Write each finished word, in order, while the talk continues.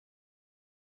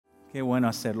Qué bueno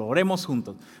hacerlo. Oremos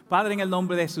juntos. Padre, en el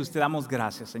nombre de Jesús te damos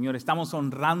gracias, Señor. Estamos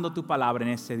honrando tu palabra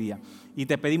en este día y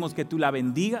te pedimos que tú la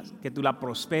bendigas, que tú la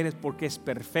prosperes porque es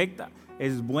perfecta,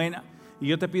 es buena. Y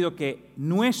yo te pido que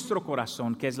nuestro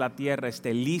corazón, que es la tierra,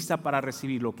 esté lista para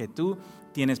recibir lo que tú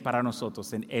tienes para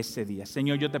nosotros en este día.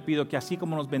 Señor, yo te pido que así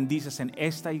como nos bendices en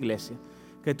esta iglesia,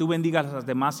 que tú bendigas a las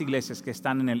demás iglesias que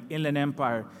están en el Inland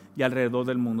Empire y alrededor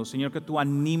del mundo. Señor, que tú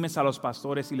animes a los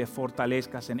pastores y les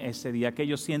fortalezcas en ese día, que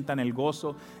ellos sientan el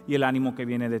gozo y el ánimo que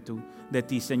viene de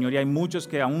ti, Señor. Y hay muchos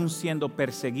que aún siendo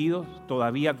perseguidos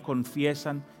todavía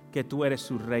confiesan que tú eres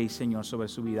su rey, Señor, sobre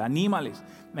su vida. Anímales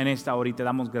en esta hora y te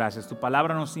damos gracias. Tu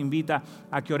palabra nos invita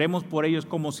a que oremos por ellos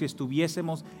como si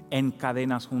estuviésemos en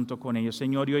cadenas junto con ellos,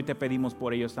 Señor. Y hoy te pedimos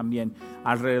por ellos también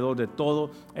alrededor de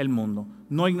todo el mundo.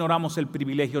 No ignoramos el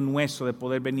privilegio nuestro de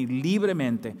poder venir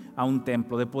libremente a un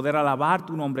templo, de poder alabar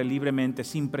tu nombre libremente,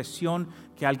 sin presión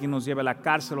que alguien nos lleve a la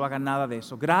cárcel o haga nada de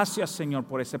eso. Gracias, Señor,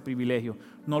 por ese privilegio.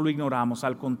 No lo ignoramos,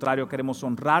 al contrario, queremos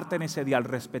honrarte en ese día al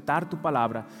respetar tu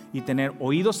palabra y tener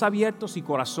oídos abiertos y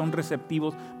corazón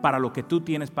receptivos para lo que tú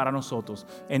tienes para nosotros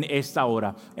en esta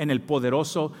hora. En el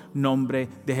poderoso nombre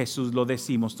de Jesús lo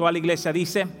decimos. Toda la iglesia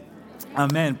dice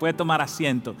amén. Puede tomar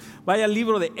asiento. Vaya al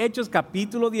libro de Hechos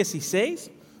capítulo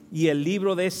 16 y el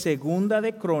libro de Segunda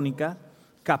de Crónicas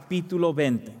capítulo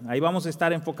 20. Ahí vamos a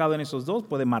estar enfocados en esos dos.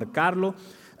 Puede marcarlo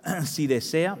si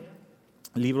desea.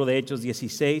 Libro de Hechos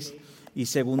 16 y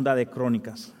Segunda de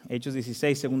Crónicas. Hechos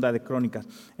 16, Segunda de Crónicas.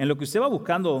 En lo que usted va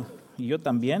buscando, y yo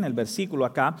también, el versículo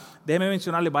acá, déjeme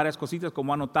mencionarle varias cositas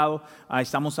como ha notado.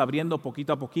 Estamos abriendo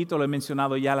poquito a poquito, lo he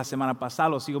mencionado ya la semana pasada,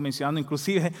 lo sigo mencionando.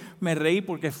 Inclusive me reí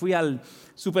porque fui al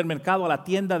supermercado, a la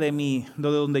tienda de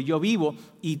donde yo vivo,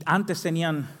 y antes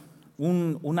tenían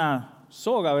una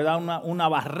soga, ¿verdad? Una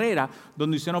barrera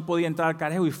donde usted no podía entrar al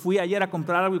carajo, y fui ayer a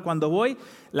comprar algo y cuando voy,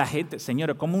 la gente,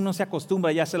 señores, ¿cómo uno se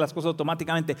acostumbra ya a hacer las cosas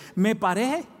automáticamente? Me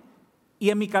paré y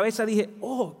en mi cabeza dije,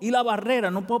 y la barrera,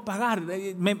 no puedo pagar,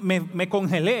 me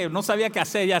congelé, no sabía qué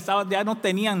hacer, ya no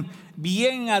tenían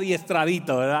bien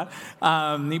adiestradito, ¿verdad?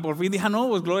 Y por fin dije, no,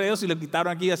 pues gloria a Dios, y lo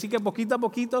quitaron aquí. Así que poquito a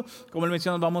poquito, como él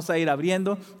mencionó, vamos a ir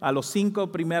abriendo a los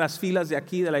 5 primeras filas de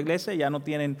aquí de la iglesia. Ya no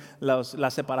tienen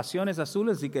las separaciones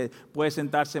azules, así que puede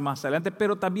sentarse más adelante,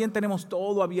 pero también tenemos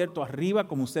todo abierto arriba,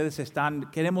 como ustedes están.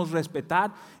 Queremos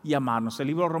respetar y amarnos. El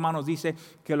libro de Romanos dice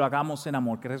que lo hagamos en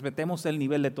amor, que respetemos el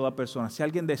nivel de toda persona. Si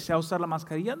alguien desea usar la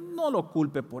mascarilla, no lo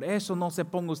culpe por eso, no se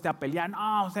ponga usted a pelear,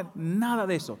 no, nada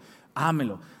de eso.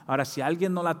 Ámelo. Ahora, si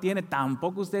alguien no la tiene,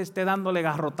 tampoco usted esté dándole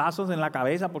garrotazos en la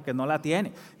cabeza porque no la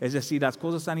tiene. Es decir, las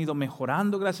cosas han ido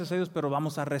mejorando, gracias a Dios, pero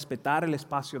vamos a respetar el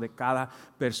espacio de cada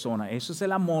persona. Eso es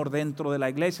el amor dentro de la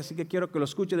iglesia. Así que quiero que lo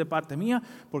escuche de parte mía,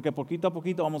 porque poquito a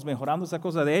poquito vamos mejorando esa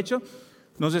cosa. De hecho,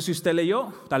 no sé si usted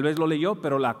leyó, tal vez lo leyó,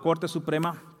 pero la Corte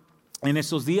Suprema en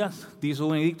esos días hizo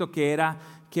un edicto que era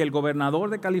que el gobernador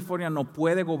de California no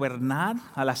puede gobernar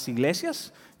a las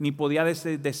iglesias, ni podía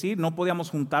decir, no podíamos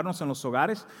juntarnos en los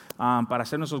hogares para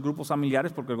hacer nuestros grupos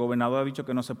familiares, porque el gobernador ha dicho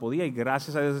que no se podía, y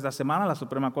gracias a Dios esta semana la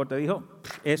Suprema Corte dijo,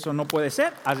 eso no puede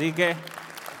ser, así que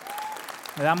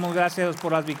le damos gracias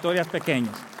por las victorias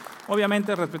pequeñas.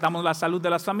 Obviamente respetamos la salud de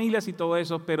las familias y todo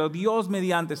eso, pero Dios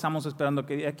mediante estamos esperando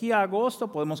que de aquí a agosto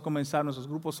podemos comenzar nuestros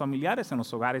grupos familiares en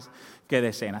los hogares que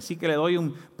deseen. Así que le doy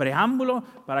un preámbulo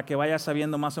para que vaya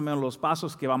sabiendo más o menos los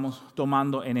pasos que vamos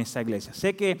tomando en esta iglesia.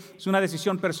 Sé que es una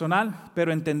decisión personal,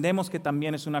 pero entendemos que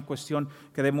también es una cuestión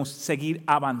que debemos seguir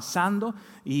avanzando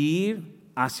y ir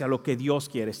hacia lo que Dios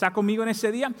quiere. ¿Está conmigo en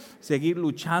ese día? Seguir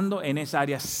luchando en esa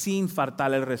área sin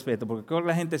faltarle el respeto, porque creo que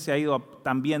la gente se ha ido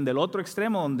también del otro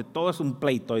extremo donde todo es un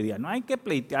pleito hoy día. No hay que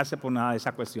pleitearse por nada de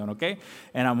esa cuestión, ¿ok?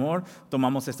 En amor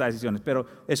tomamos estas decisiones, pero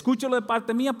escúchelo de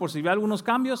parte mía por si ve algunos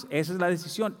cambios. Esa es la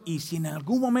decisión, y si en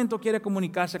algún momento quiere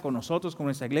comunicarse con nosotros, con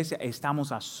nuestra iglesia,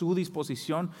 estamos a su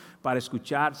disposición para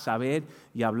escuchar, saber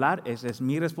y hablar. Esa es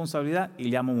mi responsabilidad y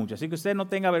le amo mucho, así que usted no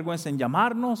tenga vergüenza en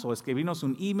llamarnos o escribirnos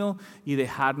un email y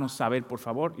dejarnos saber, por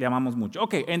favor, le amamos mucho.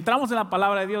 Ok, entramos en la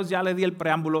palabra de Dios, ya le di el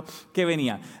preámbulo que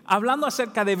venía, hablando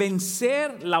acerca de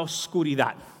vencer la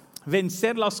oscuridad.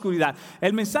 Vencer la oscuridad.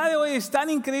 El mensaje de hoy es tan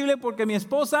increíble porque mi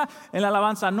esposa en la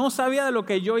alabanza no sabía de lo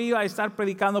que yo iba a estar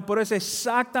predicando, pero es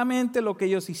exactamente lo que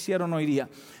ellos hicieron hoy día.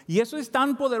 Y eso es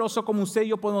tan poderoso como usted y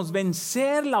yo podemos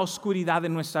vencer la oscuridad de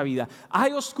nuestra vida.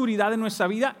 Hay oscuridad en nuestra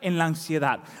vida en la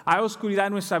ansiedad. Hay oscuridad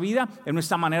en nuestra vida en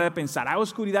nuestra manera de pensar. Hay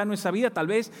oscuridad en nuestra vida tal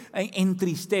vez en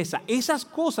tristeza. Esas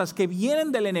cosas que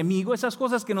vienen del enemigo, esas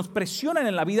cosas que nos presionan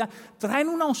en la vida, traen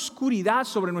una oscuridad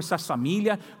sobre nuestras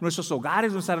familias, nuestros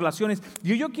hogares, nuestras relaciones tribulaciones.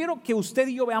 Yo quiero que usted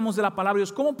y yo veamos de la palabra de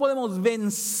Dios cómo podemos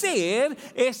vencer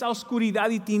esa oscuridad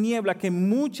y tiniebla que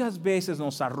muchas veces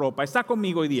nos arropa. Está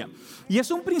conmigo hoy día. Y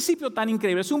es un principio tan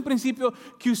increíble, es un principio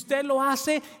que usted lo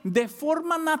hace de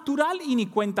forma natural y ni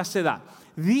cuenta se da.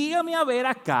 Dígame a ver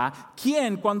acá,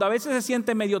 ¿quién cuando a veces se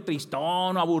siente medio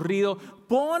tristón o aburrido,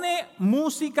 pone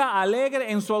música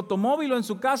alegre en su automóvil o en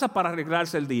su casa para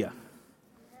arreglarse el día?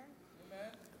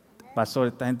 Pastor,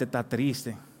 esta gente está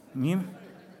triste.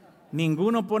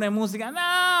 Ninguno pone música.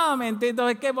 No,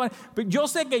 mentira, ¿qué pone? Yo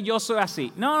sé que yo soy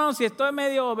así. No, si estoy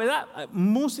medio, ¿verdad?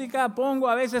 Música pongo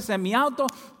a veces en mi auto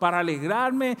para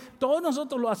alegrarme. Todos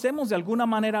nosotros lo hacemos de alguna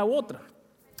manera u otra.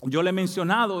 Yo le he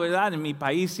mencionado, ¿verdad? En mi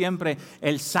país siempre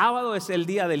el sábado es el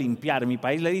día de limpiar. En mi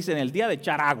país le dicen el día de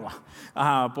echar agua,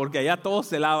 porque allá todo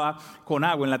se lava con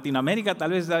agua. En Latinoamérica tal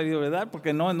vez, ¿verdad?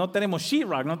 Porque no tenemos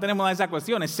sheetrock, no tenemos esa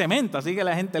cuestión, es cemento, así que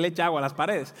la gente le echa agua a las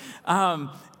paredes.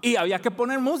 Y había que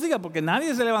poner música porque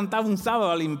nadie se levantaba un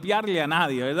sábado a limpiarle a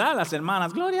nadie, ¿verdad? Las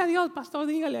hermanas, gloria a Dios, pastor,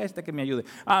 dígale a este que me ayude.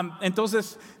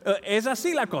 Entonces, es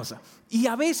así la cosa. Y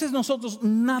a veces nosotros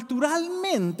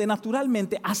naturalmente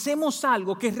hacemos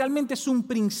algo que realmente es un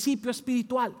principio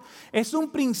espiritual. Es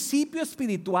un principio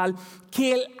espiritual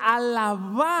que el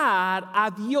alabar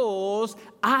a Dios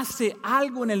hace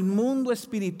algo en el mundo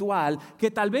espiritual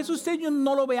que tal vez usted y yo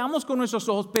no lo veamos con nuestros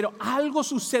ojos, pero algo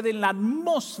sucede en la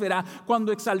atmósfera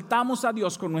cuando exaltamos a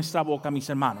Dios con nuestra boca, mis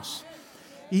hermanos.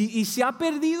 Y se ha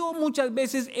perdido muchas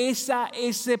veces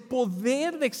ese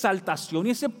poder de exaltación y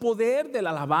ese poder de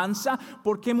la alabanza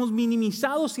porque hemos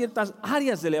minimizado ciertas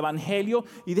áreas del evangelio.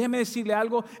 Y déjeme decirle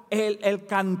algo, el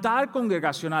cantar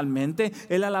congregacionalmente,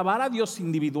 el alabar a Dios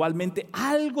individualmente,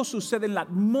 algo sucede en la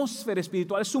atmósfera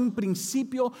espiritual. Es un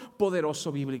principio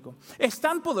poderoso bíblico. Es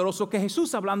tan poderoso que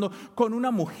Jesús, hablando con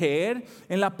una mujer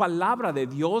en la palabra de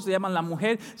Dios, le llaman la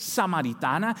mujer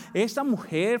samaritana. Esa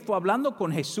mujer fue hablando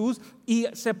con Jesús y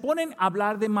se ponen a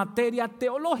hablar de materia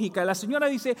teológica. La señora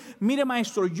dice, mire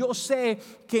maestro, yo sé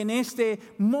que en este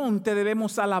monte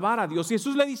debemos alabar a Dios. Y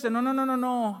Jesús le dice,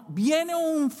 no. Viene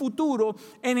un futuro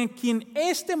en el que en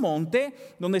este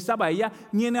monte, donde estaba ella,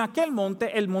 ni en aquel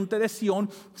monte, el monte de Sión,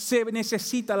 se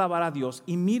necesita alabar a Dios.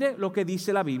 Y mire lo que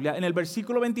dice la Biblia. En el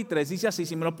versículo 23 dice así,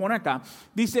 si me lo pone acá,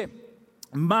 dice,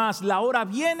 mas la hora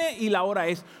viene y la hora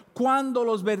es cuando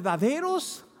los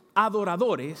verdaderos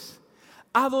adoradores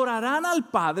adorarán al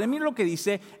Padre, mire lo que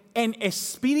dice, en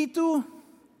espíritu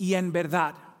y en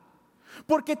verdad.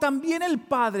 Porque también el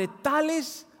Padre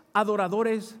tales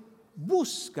adoradores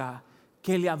busca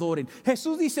que le adoren.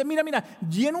 Jesús dice, mira,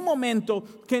 viene un momento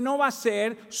que no va a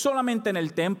ser solamente en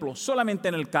el templo, solamente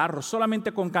en el carro,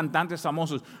 solamente con cantantes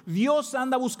famosos. Dios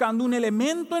anda buscando un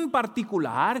elemento en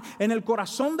particular en el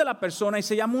corazón de la persona y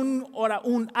se llama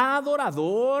un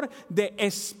adorador de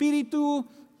espíritu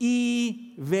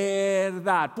y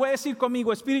verdad. Puedes decir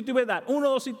conmigo espíritu y verdad. 1,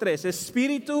 2 y 3.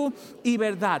 Espíritu y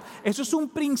verdad. Eso es un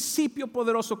principio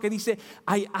poderoso que dice,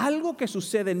 hay algo que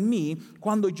sucede en mí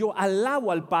cuando yo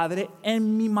alabo al Padre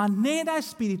en mi manera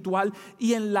espiritual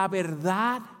y en la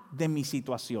verdad de mi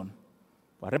situación.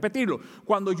 Voy a repetirlo.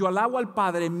 Cuando yo alabo al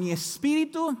Padre en mi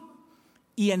espíritu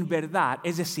y en verdad,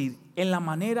 es decir, en la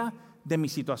manera de mi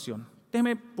situación.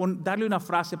 Déjeme darle una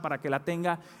frase para que la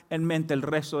tenga en mente el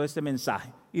resto de este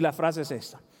mensaje. Y la frase es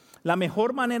esta. La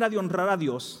mejor manera de honrar a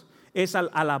Dios es al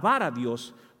alabar a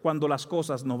Dios cuando las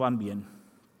cosas no van bien.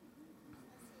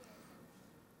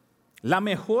 La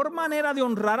mejor manera de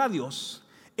honrar a Dios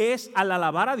es al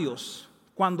alabar a Dios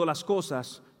cuando las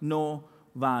cosas no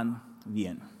van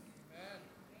bien.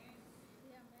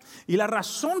 Y la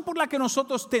razón por la que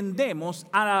nosotros tendemos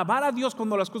a alabar a Dios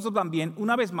cuando las cosas van bien,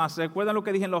 una vez más, recuerdan lo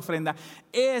que dije en la ofrenda,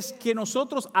 es que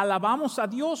nosotros alabamos a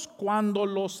Dios cuando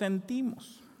lo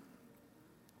sentimos.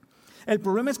 El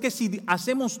problema es que si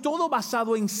hacemos todo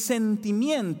basado en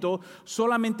sentimiento,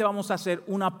 solamente vamos a hacer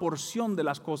una porción de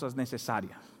las cosas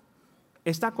necesarias.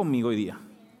 ¿Está conmigo hoy día?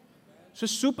 Eso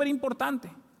es súper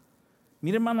importante.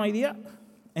 Mire, hermano,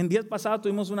 en días pasados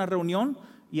tuvimos una reunión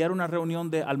y era una reunión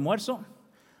de almuerzo.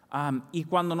 Y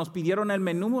cuando nos pidieron el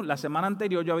menú, la semana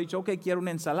anterior yo había dicho, ok, quiero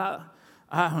una ensalada.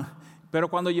 Pero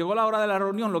cuando llegó la hora de la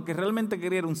reunión, lo que realmente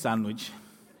quería era un sándwich.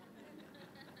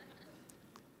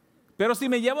 Pero si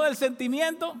me llevo del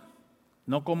sentimiento,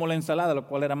 no como la ensalada, lo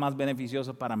cual era más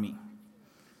beneficioso para mí.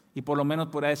 Y por lo menos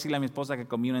podría decirle a mi esposa que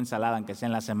comí una ensalada, aunque sea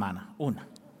en la semana, una.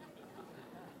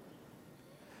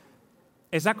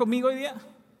 ¿Está conmigo hoy día?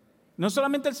 No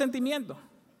solamente el sentimiento.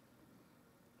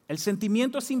 El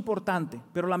sentimiento es importante,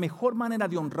 pero la mejor manera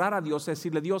de honrar a Dios es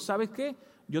decirle, Dios, ¿sabes qué?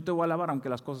 yo te voy a alabar aunque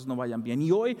las cosas no vayan bien. Y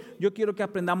hoy yo quiero que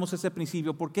aprendamos ese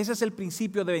principio, porque ese es el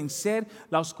principio de vencer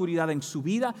la oscuridad en su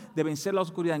vida, de vencer la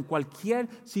oscuridad en cualquier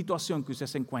situación que usted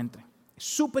se encuentre. Es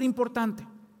súper importante.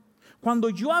 Cuando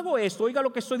yo hago esto, oiga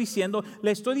lo que estoy diciendo,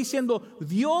 le estoy diciendo: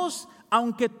 Dios,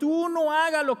 aunque tú no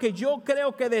hagas lo que yo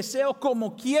creo que deseo,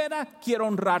 como quiera, quiero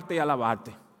honrarte y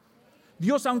alabarte.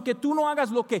 Dios, aunque tú no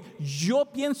hagas lo que yo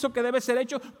pienso que debe ser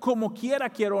hecho, como quiera,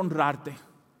 quiero honrarte,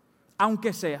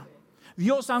 aunque sea.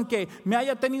 Dios, aunque me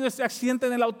haya tenido este accidente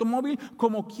en el automóvil,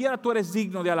 como quiera tú eres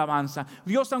digno de alabanza.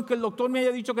 Dios, aunque el doctor me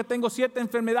haya dicho que tengo cierta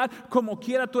enfermedad, como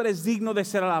quiera tú eres digno de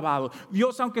ser alabado.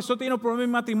 Dios, aunque estoy teniendo problemas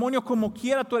en matrimonio, como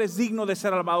quiera tú eres digno de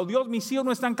ser alabado. Dios, mis hijos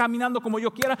no están caminando como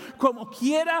yo quiera, como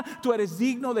quiera tú eres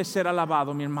digno de ser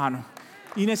alabado, mi hermano.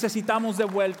 Y necesitamos de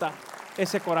vuelta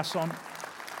ese corazón.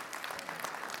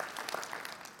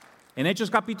 En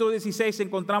Hechos capítulo 16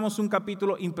 encontramos un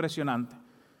capítulo impresionante.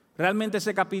 Realmente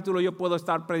ese capítulo yo puedo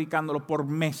estar predicándolo por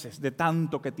meses de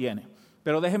tanto que tiene.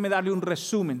 Pero déjeme darle un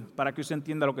resumen para que usted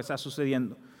entienda lo que está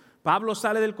sucediendo. Pablo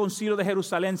sale del concilio de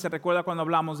Jerusalén, se recuerda cuando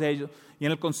hablamos de ello. Y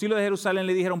en el concilio de Jerusalén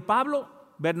le dijeron: Pablo,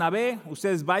 Bernabé,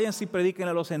 ustedes vayan y prediquen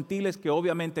a los gentiles, que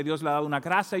obviamente Dios le ha dado una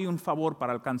gracia y un favor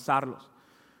para alcanzarlos.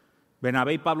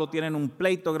 Bernabé y Pablo tienen un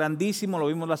pleito grandísimo, lo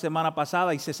vimos la semana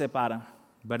pasada, y se separan.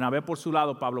 Bernabé por su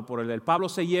lado, Pablo por el de él. Pablo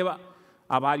se lleva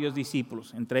a varios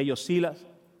discípulos, entre ellos Silas,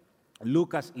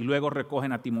 Lucas, y luego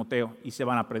recogen a Timoteo y se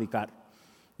van a predicar.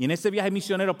 Y en este viaje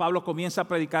misionero Pablo comienza a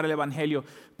predicar el evangelio,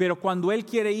 pero cuando él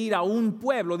quiere ir a un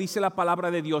pueblo, dice la palabra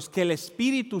de Dios que el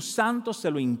Espíritu Santo se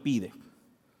lo impide.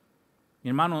 Mi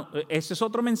hermano, ese es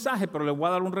otro mensaje, pero le voy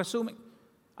a dar un resumen.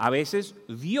 A veces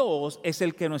Dios es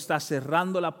el que nos está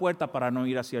cerrando la puerta para no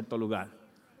ir a cierto lugar.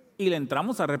 Y le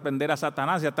entramos a arrepender a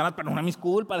Satanás. Y Satanás: perdona mis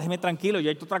culpas, déjeme tranquilo, yo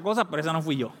he hecho otra cosa, pero esa no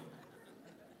fui yo.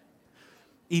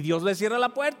 Y Dios le cierra la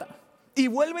puerta. Y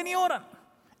vuelven y oran.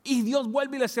 Y Dios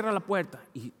vuelve y le cierra la puerta.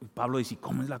 Y Pablo dice: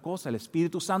 ¿cómo es la cosa? El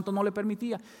Espíritu Santo no le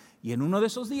permitía. Y en uno de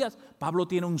esos días Pablo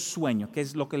tiene un sueño, que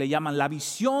es lo que le llaman la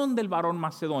visión del varón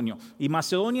macedonio. Y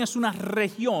Macedonia es una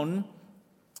región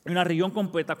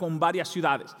completa con varias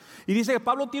ciudades. Y dice que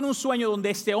Pablo tiene un sueño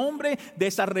donde este hombre de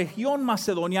esa región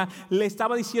Macedonia le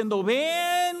estaba diciendo: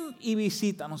 ven y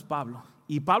visítanos, Pablo.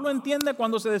 Y Pablo entiende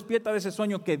cuando se despierta de ese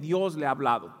sueño que Dios le ha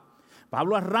hablado.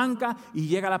 Pablo arranca y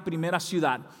llega a la primera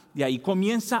ciudad. De ahí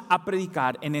comienza a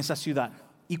predicar en esa ciudad.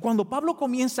 Y cuando Pablo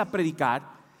comienza a predicar,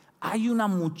 hay una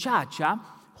muchacha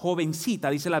jovencita,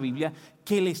 dice la Biblia,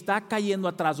 que le está cayendo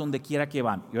atrás donde quiera que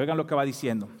van. Y oigan lo que va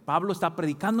diciendo. Pablo está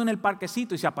predicando en el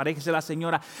parquecito y se aparece la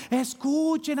señora: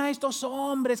 escuchen a estos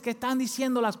hombres que están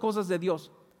diciendo las cosas de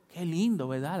Dios. Qué lindo,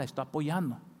 ¿verdad? La está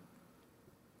apoyando.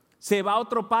 Se va a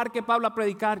otro parque Pablo a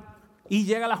predicar. Y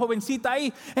llega la jovencita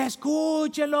ahí: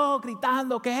 escúchenlo,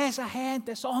 gritando que esa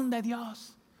gente son de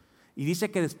Dios. Y dice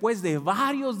que después de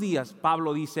varios días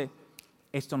Pablo dice: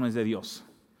 esto no es de Dios.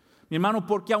 Mi hermano,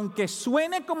 porque aunque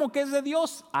suene como que es de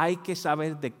Dios, hay que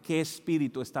saber de qué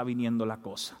espíritu está viniendo la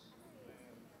cosa.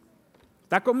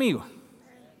 ¿Está conmigo?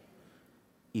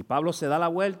 Y Pablo se da la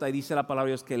vuelta y dice la palabra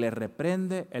de Dios que le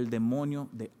reprende el demonio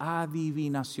de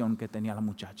adivinación que tenía la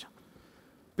muchacha.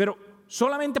 Pero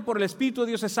solamente por el Espíritu de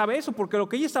Dios se sabe eso, porque lo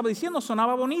que ella estaba diciendo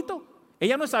sonaba bonito.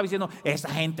 Ella no estaba diciendo: esa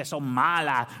gente son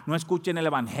malas, no escuchen el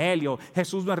evangelio,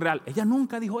 Jesús no es real. Ella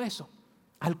nunca dijo eso.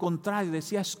 Al contrario,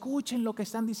 decía: escuchen lo que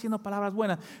están diciendo, palabras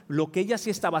buenas. Lo que ella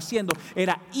sí estaba haciendo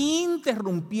era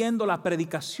interrumpiendo la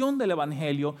predicación del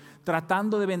evangelio,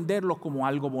 tratando de venderlo como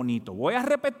algo bonito. Voy a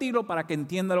repetirlo para que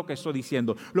entienda lo que estoy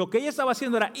diciendo. Lo que ella estaba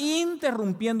haciendo era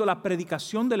interrumpiendo la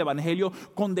predicación del evangelio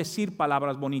con decir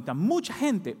palabras bonitas. Mucha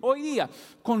gente hoy día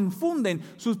confunden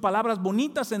sus palabras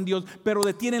bonitas en Dios, pero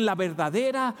detienen la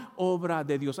verdadera obra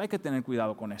de Dios. Hay que tener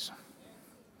cuidado con eso.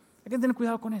 Hay que tener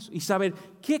cuidado con eso y saber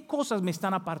qué cosas me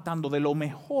están apartando de lo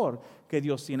mejor que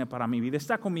Dios tiene para mi vida.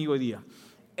 Está conmigo hoy día.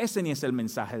 Ese ni es el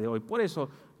mensaje de hoy. Por eso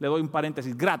le doy un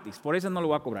paréntesis gratis. Por eso no lo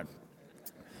voy a cobrar.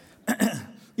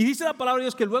 Y dice la palabra de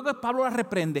Dios que luego que Pablo la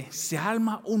reprende, se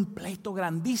arma un pleito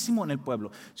grandísimo en el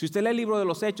pueblo. Si usted lee el libro de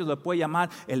los Hechos, lo puede llamar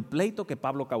el pleito que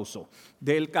Pablo causó.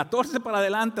 Del 14 para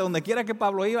adelante, donde quiera que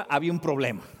Pablo iba, había un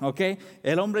problema. ¿Okay?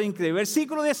 El hombre increíble.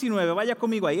 Versículo 19, vaya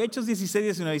conmigo ahí. Hechos 16,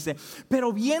 19 dice: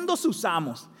 pero viendo sus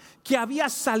amos que había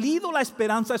salido la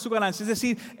esperanza de su ganancia, es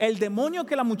decir, el demonio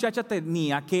que la muchacha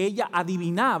tenía, que ella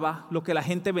adivinaba lo que la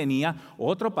gente venía.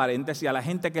 Otro paréntesis, a la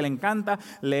gente que le encanta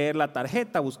leer la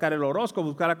tarjeta, buscar el horóscopo,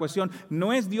 buscar la cuestión,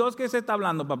 no es Dios que se está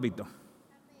hablando, papito.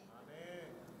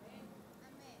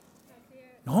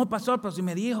 No, pastor, pero si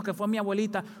me dijo que fue mi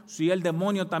abuelita. Sí, el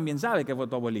demonio también sabe que fue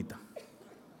tu abuelita.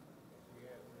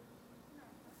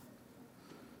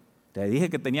 Te dije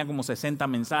que tenía como 60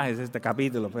 mensajes este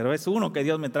capítulo, pero es uno que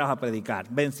Dios me trajo a predicar,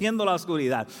 venciendo la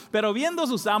oscuridad. Pero viendo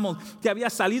sus amos que había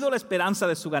salido la esperanza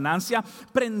de su ganancia,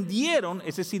 prendieron,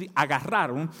 es decir,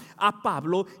 agarraron a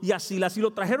Pablo y a Silas y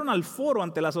lo trajeron al foro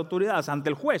ante las autoridades, ante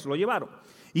el juez, lo llevaron.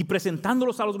 Y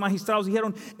presentándolos a los magistrados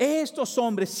dijeron: estos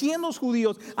hombres, siendo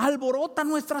judíos, alborotan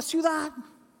nuestra ciudad.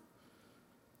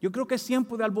 Yo creo que es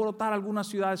tiempo de alborotar algunas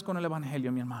ciudades con el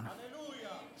evangelio, mi hermano.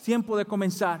 Tiempo de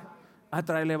comenzar a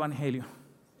traer el evangelio.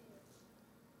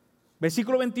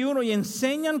 Versículo 21: y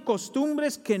enseñan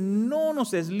costumbres que no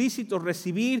nos es lícito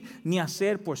recibir ni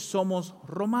hacer, pues somos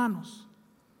romanos.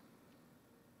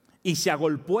 Y se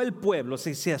agolpó el pueblo,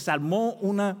 se armó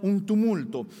un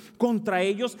tumulto contra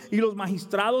ellos, y los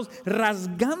magistrados,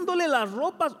 rasgándole las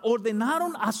ropas,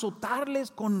 ordenaron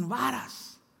azotarles con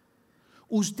varas.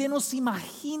 Usted no se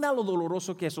imagina lo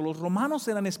doloroso que es eso. Los romanos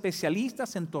eran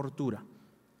especialistas en tortura.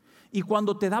 Y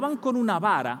cuando te daban con una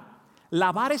vara,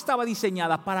 la vara estaba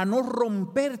diseñada para no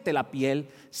romperte la piel,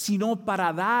 sino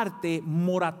para darte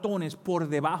moratones por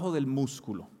debajo del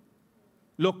músculo,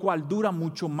 lo cual dura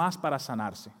mucho más para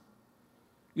sanarse.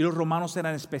 Y los romanos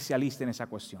eran especialistas en esa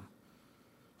cuestión.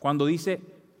 Cuando dice,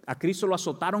 a Cristo lo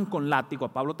azotaron con látigo,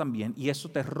 a Pablo también, y eso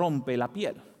te rompe la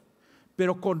piel.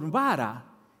 Pero con vara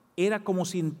era como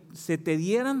si se te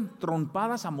dieran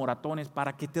trompadas a moratones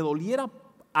para que te doliera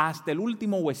hasta el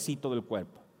último huesito del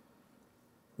cuerpo.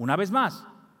 Una vez más,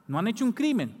 no han hecho un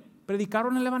crimen,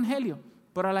 predicaron el evangelio,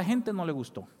 pero a la gente no le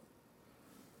gustó.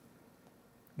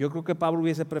 Yo creo que Pablo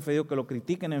hubiese preferido que lo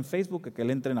critiquen en Facebook que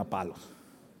le entren a palos.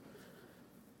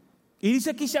 Y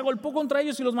dice aquí: se agolpó contra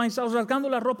ellos y los magistrados, rasgando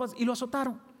las ropas, y lo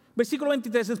azotaron. Versículo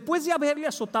 23: después de haberle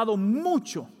azotado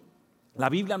mucho, la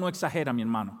Biblia no exagera, mi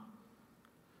hermano,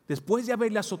 después de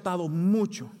haberle azotado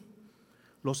mucho,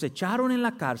 los echaron en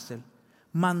la cárcel,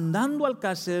 mandando al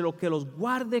carcelero que los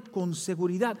guarde con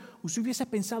seguridad. Usted hubiese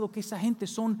pensado que esa gente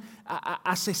son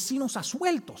asesinos a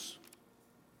sueltos.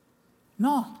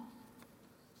 No,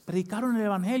 predicaron el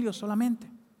evangelio solamente.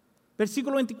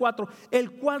 Versículo 24: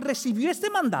 el cual recibió este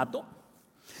mandato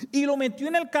y lo metió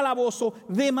en el calabozo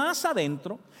de más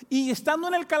adentro, y estando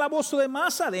en el calabozo de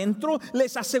más adentro,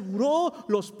 les aseguró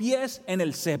los pies en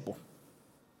el cepo.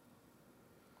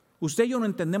 Usted y yo no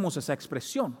entendemos esa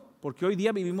expresión, porque hoy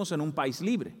día vivimos en un país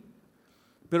libre.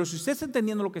 Pero si usted está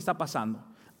entendiendo lo que está pasando,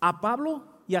 a Pablo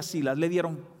y a Silas le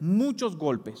dieron muchos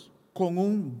golpes con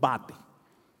un bate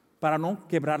para no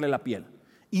quebrarle la piel.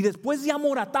 Y después de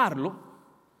amoratarlo,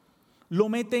 lo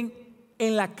meten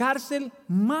en la cárcel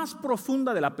más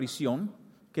profunda de la prisión,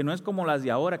 que no es como las de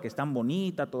ahora, que están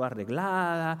bonitas, todas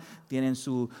arregladas, tienen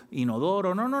su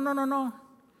inodoro. No.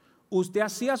 Usted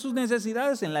hacía sus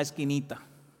necesidades en la esquinita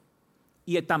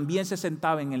y también se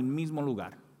sentaba en el mismo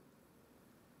lugar.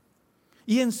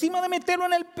 Y encima de meterlo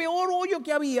en el peor hoyo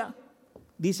que había,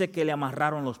 dice que le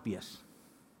amarraron los pies.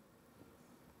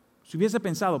 Si hubiese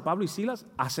pensado, Pablo y Silas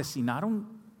asesinaron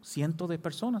cientos de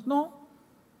personas. No.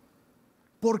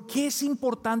 ¿Por qué es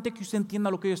importante que usted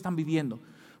entienda lo que ellos están viviendo?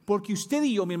 Porque usted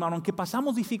y yo, mi hermano, aunque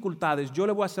pasamos dificultades, yo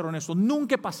le voy a ser honesto,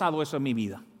 nunca he pasado eso en mi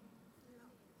vida.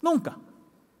 Nunca.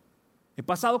 He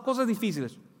pasado cosas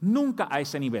difíciles, nunca a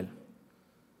ese nivel.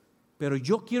 Pero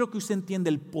yo quiero que usted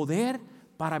entienda el poder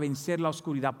para vencer la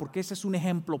oscuridad, porque ese es un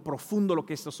ejemplo profundo de lo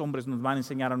que estos hombres nos van a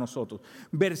enseñar a nosotros.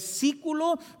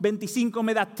 Versículo 25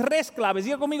 me da 3 claves.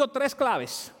 Diga conmigo: 3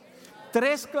 claves.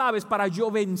 3 claves para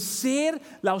yo vencer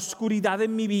la oscuridad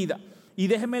en mi vida. Y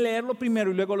déjeme leerlo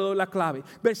primero y luego le doy la clave.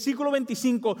 Versículo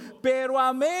 25: pero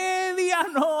a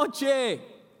medianoche,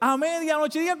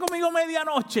 diga conmigo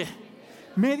medianoche.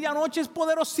 Medianoche es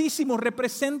poderosísimo,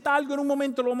 representa algo, en un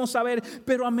momento lo vamos a ver.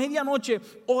 Pero a medianoche,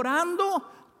 orando,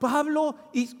 Pablo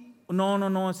y...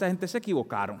 No, esa gente se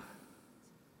equivocaron.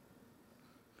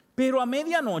 Pero a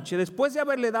medianoche, después de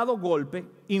haberle dado golpe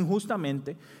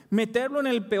injustamente, meterlo en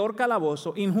el peor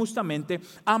calabozo injustamente,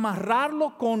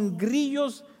 amarrarlo con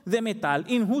grillos de metal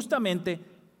injustamente,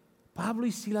 Pablo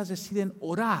y Silas deciden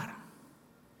orar.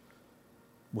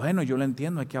 Bueno, yo lo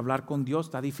entiendo, hay que hablar con Dios,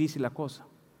 está difícil la cosa.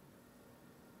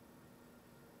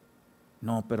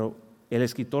 No, pero el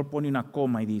escritor pone una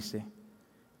coma y dice: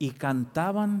 y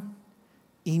cantaban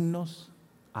himnos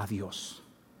a Dios.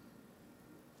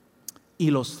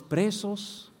 Y los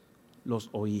presos los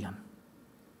oían.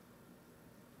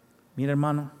 Mira,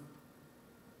 hermano,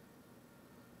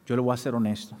 yo le voy a ser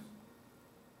honesto.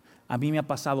 A mí me ha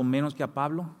pasado menos que a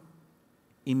Pablo,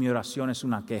 y mi oración es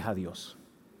una queja a Dios.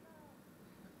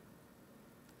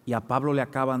 Y a Pablo le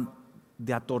acaban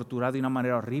de torturar de una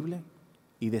manera horrible,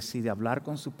 y decide hablar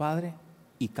con su padre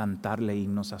y cantarle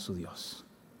himnos a su Dios.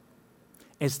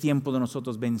 Es tiempo de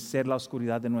nosotros vencer la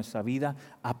oscuridad de nuestra vida,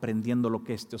 aprendiendo lo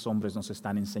que estos hombres nos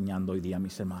están enseñando hoy día,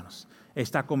 mis hermanos.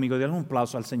 Está conmigo, denle un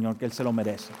aplauso al Señor, que Él se lo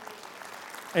merece.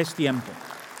 Es tiempo.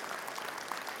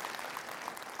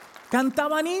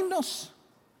 Cantaban himnos.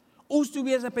 Usted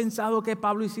hubiese pensado que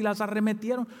Pablo y Silas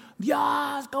arremetieron.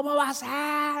 Dios, ¿cómo va a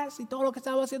ser? Si todo lo que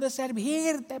estamos haciendo es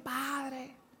servirte,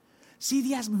 Padre. Si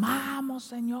diezmamos,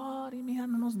 Señor, y mira,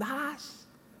 no nos das.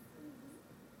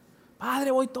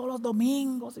 Padre, voy todos los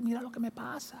domingos y mira lo que me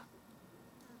pasa.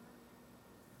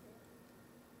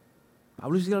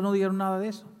 Pablo y Silas no dijeron nada de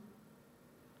eso.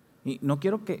 Y no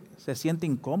quiero que se sienta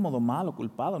incómodo, malo,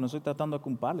 culpado. No estoy tratando de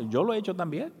culparle. Yo lo he hecho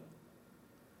también.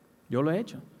 Yo lo he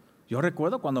hecho. Yo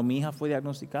recuerdo cuando mi hija fue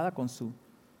diagnosticada con su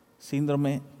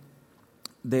síndrome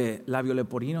de labio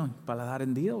leporino, paladar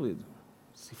hendido.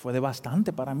 Sí, fue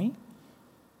devastante para mí.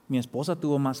 Mi esposa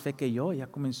tuvo más fe que yo. Ella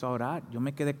comenzó a orar. Yo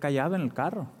me quedé callado en el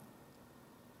carro,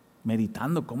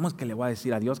 meditando, ¿cómo es que le voy a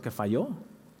decir a Dios que falló?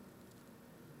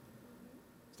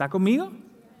 ¿Está conmigo?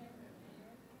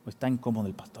 ¿O está incómodo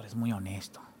el pastor? Es muy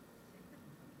honesto.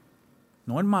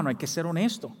 No, hermano, hay que ser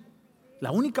honesto. La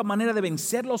única manera de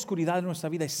vencer la oscuridad de nuestra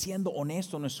vida es siendo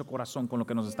honesto en nuestro corazón con lo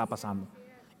que nos está pasando.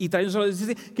 Y trayéndoselo,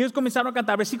 dice que ellos comenzaron a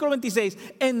cantar, versículo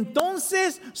 26.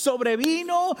 Entonces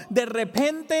sobrevino de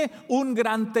repente un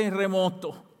gran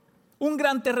terremoto. Un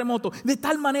gran terremoto, de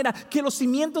tal manera que los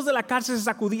cimientos de la cárcel se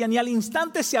sacudían y al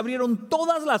instante se abrieron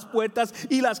todas las puertas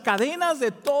y las cadenas de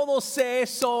todos se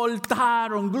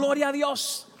soltaron. Gloria a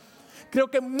Dios. Creo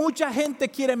que mucha gente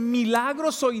quiere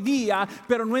milagros hoy día,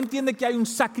 pero no entiende que hay un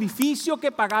sacrificio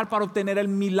que pagar para obtener el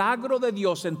milagro de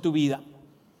Dios en tu vida.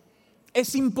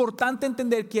 Es importante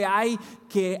entender que hay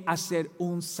que hacer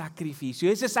un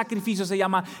sacrificio. Ese sacrificio se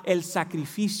llama el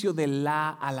sacrificio de la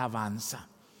alabanza.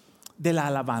 De la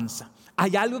alabanza.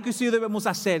 Hay algo que sí debemos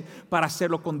hacer para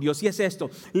hacerlo con Dios y es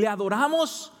esto: le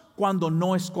adoramos cuando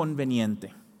no es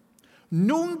conveniente.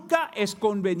 Nunca es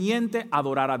conveniente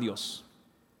adorar a Dios.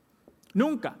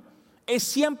 Nunca. Es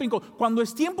siempre incómodo. Cuando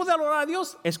es tiempo de adorar a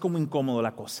Dios es como incómodo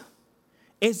la cosa.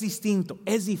 Es distinto,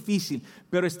 es difícil,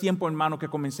 pero es tiempo, hermano, que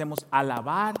comencemos a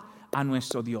alabar a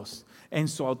nuestro Dios. En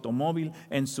su automóvil,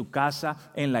 en su casa,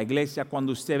 en la iglesia,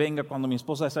 cuando usted venga, cuando mi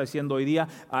esposa está diciendo hoy día,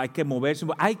 hay que moverse,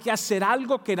 hay que hacer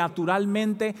algo que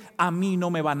naturalmente a mí no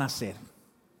me van a hacer.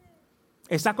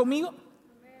 ¿Está conmigo?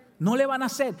 No le van a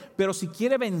hacer, pero si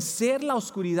quiere vencer la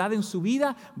oscuridad en su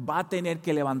vida, va a tener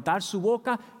que levantar su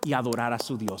boca y adorar a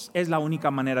su Dios. Es la única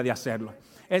manera de hacerlo.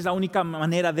 Es la única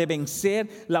manera de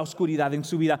vencer la oscuridad en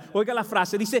su vida. Oiga la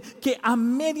frase, dice que a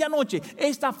medianoche.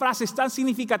 Esta frase es tan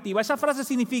significativa. Esa frase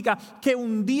significa que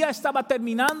un día estaba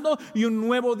terminando y un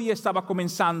nuevo día estaba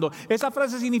comenzando. Esa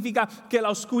frase significa que la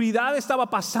oscuridad estaba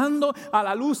pasando a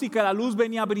la luz y que la luz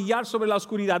venía a brillar sobre la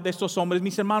oscuridad de estos hombres.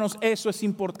 Mis hermanos, eso es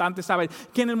importante saber,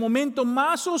 que en el momento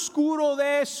más oscuro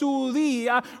de su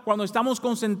día, cuando estamos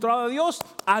concentrados en Dios,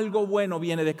 algo bueno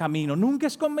viene de camino. Nunca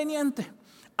es conveniente.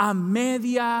 A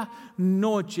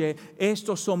medianoche,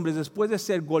 estos hombres, después de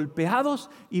ser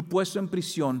golpeados y puestos en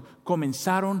prisión,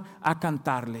 comenzaron a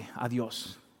cantarle a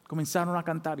Dios. Comenzaron a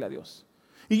cantarle a Dios.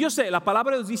 Y yo sé, la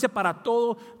palabra de Dios dice: para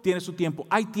todo tiene su tiempo.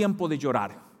 Hay tiempo de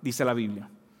llorar, dice la Biblia.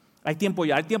 Hay tiempo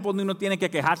ya, hay tiempo donde uno tiene que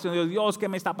quejarse de Dios, ¿qué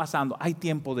me está pasando? Hay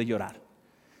tiempo de llorar.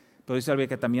 Pero dice la Biblia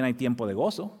que también hay tiempo de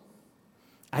gozo.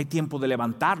 Hay tiempo de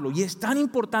levantarlo y es tan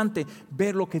importante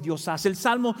ver lo que Dios hace. El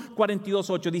Salmo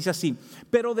 42:8 dice así: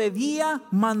 pero de día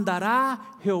mandará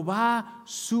Jehová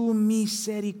su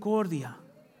misericordia.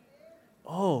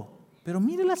 Oh, pero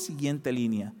mire la siguiente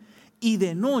línea: y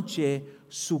de noche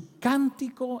su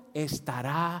cántico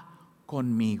estará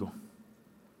conmigo.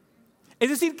 Es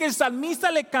decir, que el salmista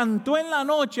le cantó en la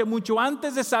noche mucho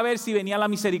antes de saber si venía la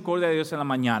misericordia de Dios en la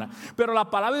mañana. Pero la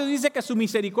palabra de Dios dice que sus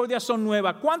misericordias son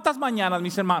nuevas. ¿Cuántas mañanas,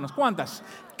 mis hermanos? ¿Cuántas?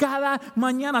 Cada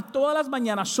mañana, todas las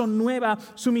mañanas son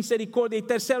nuevas su misericordia. Y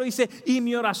tercero dice: y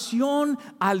mi oración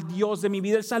al Dios de mi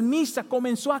vida. El salmista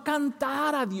comenzó a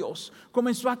cantar a Dios,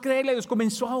 comenzó a creerle a Dios,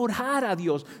 comenzó a orar a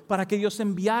Dios para que Dios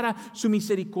enviara su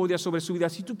misericordia sobre su vida.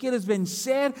 Si tú quieres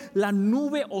vencer la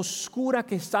nube oscura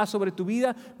que está sobre tu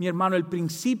vida, mi hermano, el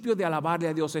principio de alabarle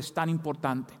a Dios es tan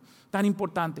importante. Tan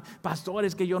importante.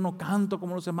 Pastores, que yo no canto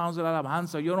como los hermanos de la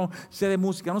alabanza, yo no sé de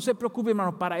música. No se preocupe,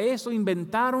 hermano, para eso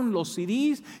inventaron los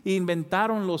CDs e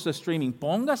inventaron los streaming.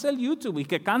 Póngase el YouTube y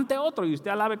que cante otro y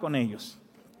usted alabe con ellos.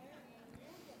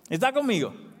 ¿Está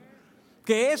conmigo?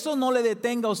 Que eso no le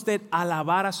detenga a usted a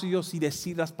alabar a su Dios y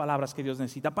decir las palabras que Dios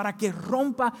necesita para que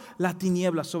rompa la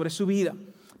tiniebla sobre su vida.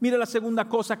 Mire la segunda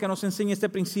cosa que nos enseña este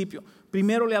principio.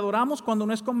 Primero, le adoramos cuando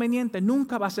no es conveniente.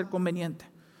 Nunca va a ser conveniente.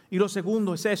 Y lo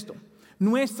segundo es esto: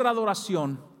 nuestra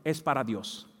adoración es para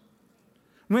Dios.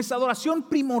 Nuestra adoración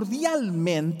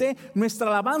primordialmente, nuestra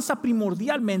alabanza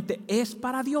primordialmente es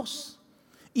para Dios.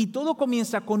 Y todo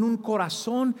comienza con un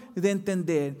corazón de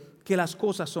entender que las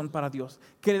cosas son para Dios,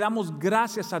 que le damos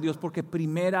gracias a Dios porque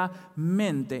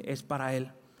primeramente es para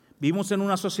Él. Vivimos en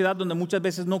una sociedad donde muchas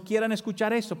veces no quieran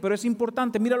escuchar eso, pero es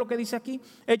importante. Mira lo que dice aquí,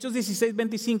 Hechos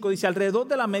 16:25, dice: alrededor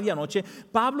de la medianoche,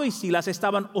 Pablo y Silas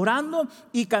estaban orando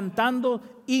y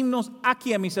cantando himnos.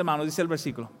 Aquí, mis hermanos, dice el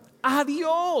versículo, a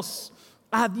Dios,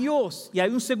 a Dios. Y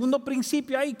hay un segundo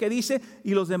principio ahí que dice: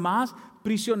 y los demás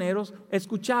prisioneros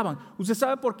escuchaban. ¿Usted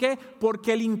sabe por qué?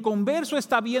 Porque el inconverso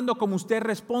está viendo cómo usted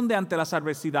responde ante las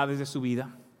adversidades de su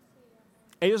vida.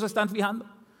 Ellos se están fijando.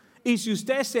 Y si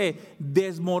usted se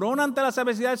desmorona ante las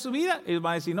adversidades de su vida, ellos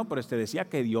van a decir: no, pero usted decía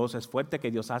que Dios es fuerte,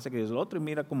 que Dios hace, que Dios es lo otro, y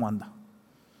mira cómo anda.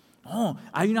 No,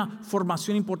 hay una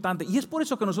formación importante. Y es por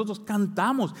eso que nosotros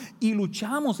cantamos y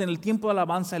luchamos en el tiempo de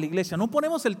alabanza de la iglesia. No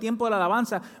ponemos el tiempo de la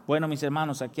alabanza: bueno, mis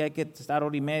hermanos, aquí hay que estar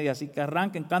hora y media, así que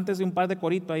arranquen, cántese un par de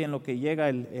coritos ahí en lo que llega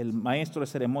el maestro de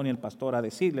ceremonia, el pastor, a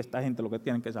decirle a esta gente lo que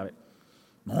tienen que saber.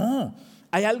 No,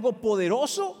 hay algo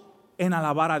poderoso en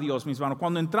alabar a Dios, mis hermanos.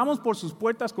 Cuando entramos por sus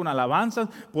puertas con alabanzas,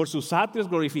 por sus atrios,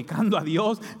 glorificando a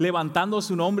Dios, levantando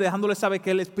su nombre, dejándole saber que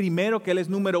Él es primero, que Él es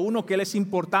número uno, que Él es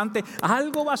importante,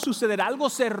 algo va a suceder, algo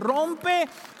se rompe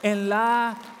en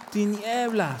las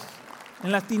tinieblas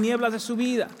de su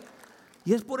vida.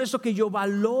 Y es por eso que yo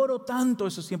valoro tanto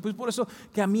esos tiempos. Es por eso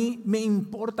que a mí me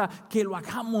importa que lo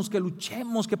hagamos, que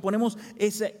luchemos, que ponemos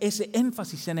ese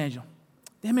énfasis en ello.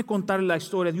 Déjeme contarle la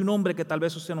historia de un hombre que tal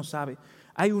vez usted no sabe.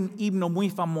 Hay un himno muy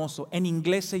famoso, en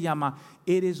inglés se llama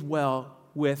It is well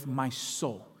with my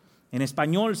soul. En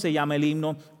español se llama el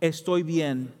himno Estoy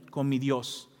bien con mi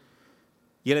Dios.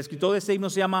 Y el escritor de ese himno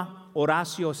se llama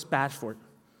Horacio Spafford.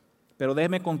 Pero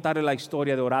déjeme contarle la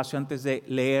historia de Horacio antes de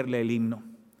leerle el himno.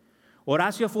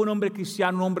 Horacio fue un hombre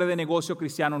cristiano, un hombre de negocio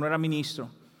cristiano, no era ministro.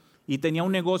 Y tenía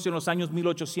un negocio en los años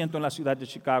 1800 en la ciudad de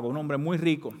Chicago, un hombre muy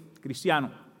rico,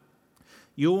 cristiano.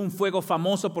 Y hubo un fuego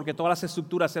famoso porque todas las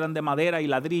estructuras eran de madera y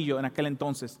ladrillo en aquel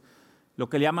entonces. Lo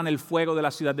que le llaman el fuego de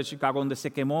la ciudad de Chicago, donde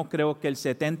se quemó, creo que el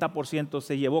 70%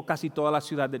 se llevó casi toda la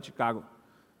ciudad de Chicago.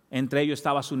 Entre ellos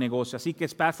estaba su negocio. Así que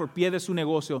Spafford pierde su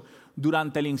negocio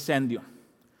durante el incendio.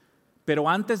 Pero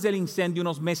antes del incendio,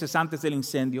 unos meses antes del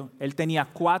incendio, él tenía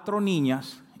 4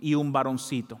 niñas y un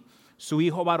varoncito. Su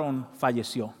hijo varón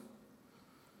falleció.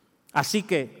 Así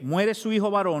que muere su hijo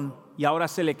varón y ahora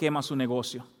se le quema su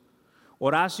negocio.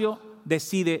 Horacio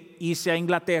decide irse a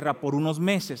Inglaterra por unos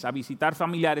meses a visitar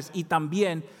familiares y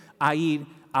también a ir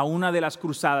a una de las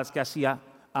cruzadas que hacía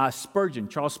Spurgeon,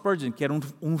 Charles Spurgeon, que era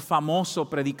un famoso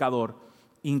predicador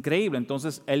increíble.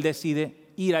 Entonces él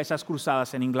decide ir a esas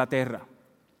cruzadas en Inglaterra.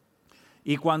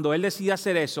 Y cuando él decide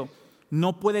hacer eso,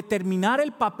 no puede terminar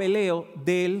el papeleo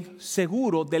del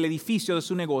seguro del edificio de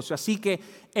su negocio. Así que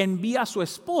envía a su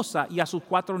esposa y a sus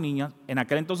 4 niñas, en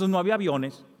aquel entonces no había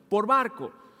aviones, por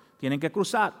barco. Tienen que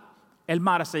cruzar el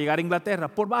mar hasta llegar a Inglaterra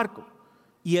por barco.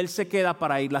 Y él se queda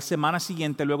para ir la semana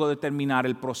siguiente luego de terminar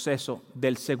el proceso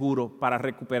del seguro para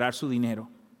recuperar su dinero.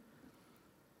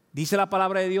 Dice la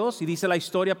palabra de Dios y dice la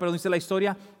historia,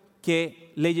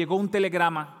 que le llegó un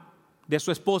telegrama de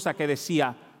su esposa que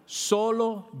decía: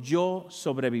 solo yo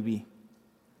sobreviví.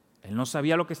 Él no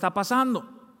sabía lo que está pasando.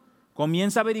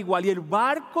 Comienza a averiguar y el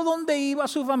barco donde iba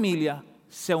su familia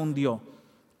se hundió.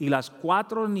 Y las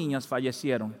 4 niñas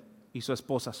fallecieron y su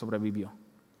esposa sobrevivió.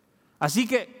 Así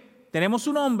que tenemos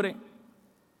un hombre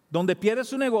donde pierde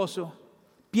su negocio,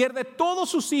 pierde todos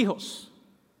sus hijos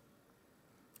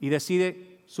y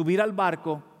decide subir al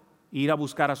barco e ir a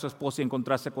buscar a su esposa y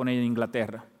encontrarse con ella en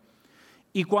Inglaterra.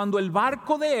 Y cuando el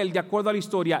barco de él, de acuerdo a la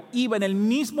historia, iba en el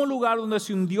mismo lugar donde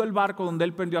se hundió el barco donde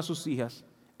él perdió a sus hijas,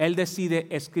 él decide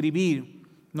escribir.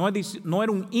 No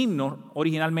era un himno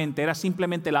originalmente, era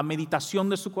simplemente la meditación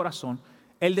de su corazón.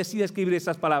 Él decide escribir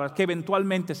esas palabras que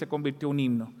eventualmente se convirtió en un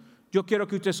himno. Yo quiero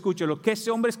que usted escuche lo que ese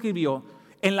hombre escribió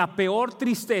en la peor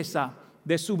tristeza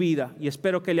de su vida, y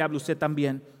espero que le hable usted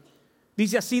también.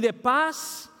 Dice así: de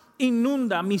paz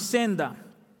inunda mi senda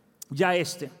ya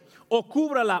o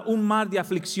cúbrala un mar de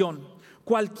aflicción.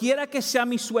 Cualquiera que sea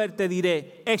mi suerte,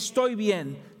 diré: estoy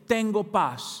bien, tengo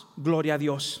paz, gloria a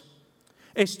Dios.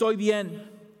 Estoy bien,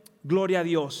 gloria a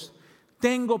Dios.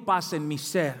 Tengo paz en mi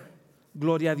ser,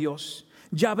 gloria a Dios.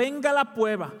 Ya venga la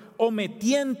prueba o me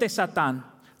tiente Satán,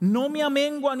 no me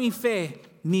amengua mi fe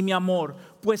ni mi amor,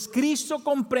 pues Cristo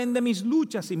comprende mis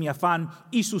luchas y mi afán,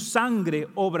 y su sangre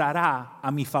obrará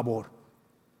a mi favor.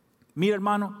 Mira,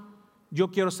 hermano,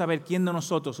 yo quiero saber quién de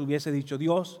nosotros hubiese dicho: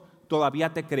 Dios,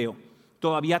 todavía te creo,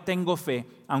 todavía tengo fe,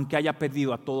 aunque haya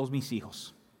perdido a todos mis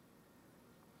hijos.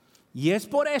 Y es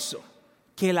por eso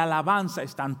que la alabanza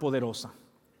es tan poderosa.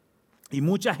 Y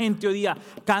mucha gente hoy día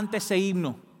canta ese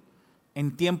himno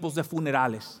en tiempos de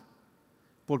funerales,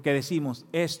 porque decimos,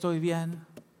 estoy bien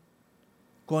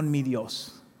con mi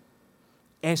Dios.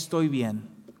 Estoy bien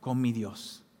con mi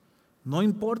Dios. No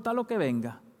importa lo que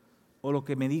venga o lo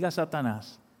que me diga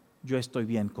Satanás, yo estoy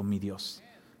bien con mi Dios.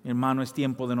 Mi hermano, es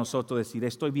tiempo de nosotros decir,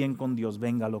 estoy bien con Dios,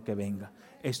 venga lo que venga.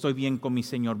 Estoy bien con mi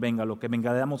Señor, venga lo que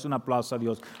venga. Le damos un aplauso a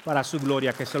Dios para su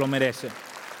gloria, que se lo merece.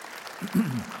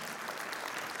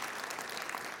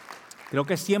 Creo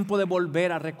que es tiempo de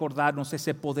volver a recordarnos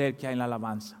ese poder que hay en la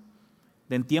alabanza.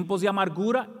 De en tiempos de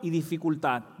amargura y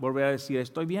dificultad, volver a decir,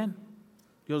 estoy bien.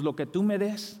 Dios, lo que tú me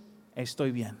des,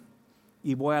 estoy bien.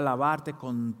 Y voy a alabarte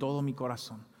con todo mi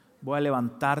corazón. Voy a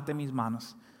levantarte mis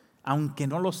manos. Aunque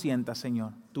no lo sientas,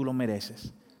 Señor, tú lo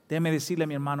mereces. Déjeme decirle,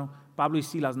 mi hermano, Pablo y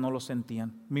Silas no lo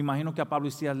sentían. Me imagino que a Pablo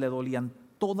y Silas le dolían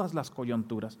todas las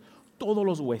coyunturas, todos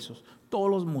los huesos, todos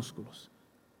los músculos,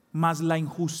 más la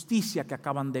injusticia que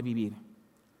acaban de vivir.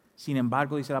 Sin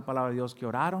embargo, dice la palabra de Dios que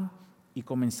oraron y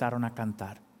comenzaron a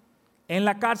cantar. En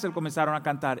la cárcel comenzaron a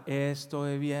cantar,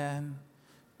 estoy bien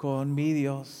con mi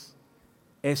Dios,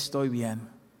 estoy bien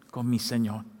con mi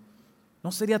Señor.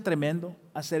 ¿No sería tremendo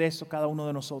hacer eso cada uno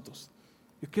de nosotros?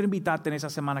 Yo quiero invitarte en esa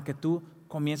semana que tú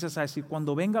comiences a decir,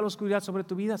 cuando venga la oscuridad sobre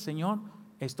tu vida, Señor,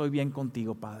 estoy bien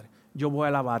contigo, Padre. Yo voy a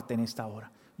alabarte en esta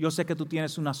hora. Yo sé que tú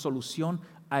tienes una solución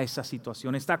a esa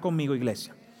situación. Está conmigo,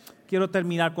 iglesia. Quiero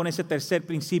terminar con ese tercer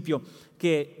principio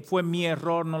que fue mi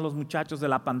error, no los muchachos de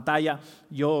la pantalla.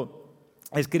 Yo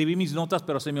escribí mis notas,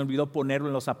 pero se me olvidó ponerlo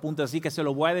en los apuntes, así que se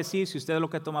lo voy a decir. Si usted es lo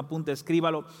que toma apuntes,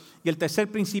 escríbalo. Y el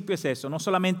tercer principio es eso, no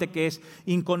solamente que es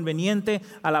inconveniente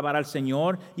alabar al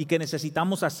Señor y que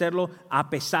necesitamos hacerlo a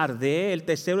pesar de. El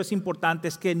tercero es importante,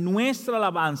 es que nuestra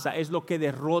alabanza es lo que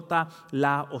derrota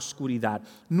la oscuridad.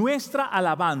 Nuestra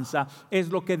alabanza es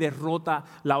lo que derrota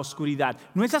la oscuridad.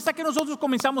 No es hasta que nosotros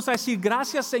comenzamos a decir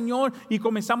gracias, Señor, y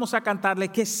comenzamos a cantarle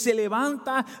que se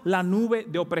levanta la nube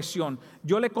de opresión.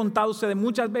 Yo le he contado a ustedes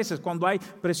muchas veces cuando hay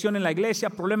presión en la iglesia,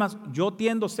 problemas, yo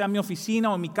tiendo, sea en mi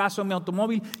oficina o en mi casa o en mi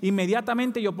automóvil,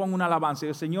 inmediatamente yo pongo una alabanza.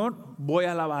 Yo, Señor, voy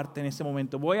a alabarte en este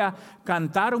momento, voy a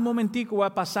cantar un momentico, voy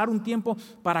a pasar un tiempo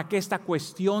para que esta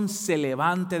cuestión se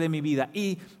levante de mi vida.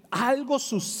 Y algo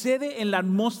sucede en la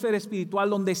atmósfera espiritual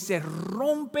donde se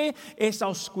rompe esa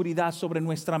oscuridad sobre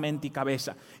nuestra mente y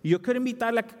cabeza. Y yo quiero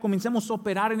invitarle a que comencemos a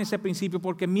operar en ese principio,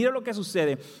 porque mire lo que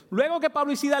sucede. Luego que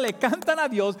Pablo y Silas le cantan a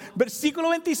Dios, versículo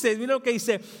 26, mire lo que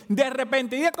dice, de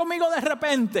repente, diga conmigo de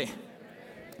repente,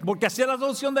 porque así es la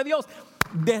solución de Dios.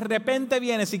 De repente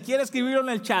viene, si quiere escribirlo en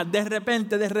el chat, de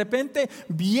repente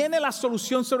viene la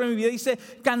solución sobre mi vida. Dice,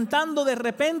 cantando, de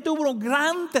repente hubo un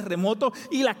gran terremoto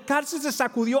y la cárcel se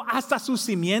sacudió hasta sus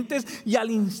simientes y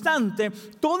al instante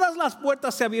todas las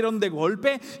puertas se abrieron de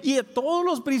golpe y a todos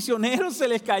los prisioneros se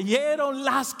les cayeron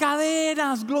las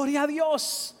cadenas. Gloria a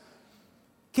Dios.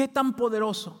 Qué tan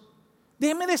poderoso.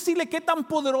 Déjeme decirle qué tan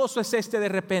poderoso es este de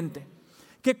repente,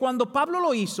 que cuando Pablo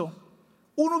lo hizo,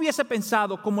 uno hubiese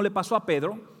pensado, como le pasó a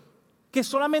Pedro, que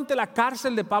solamente la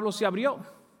cárcel de Pablo se abrió,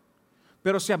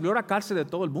 pero se abrió la cárcel de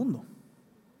todo el mundo.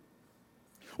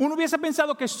 Uno hubiese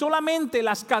pensado que solamente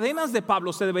las cadenas de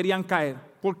Pablo se deberían caer,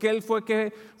 porque él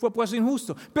fue puesto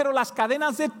injusto, pero las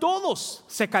cadenas de todos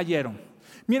se cayeron.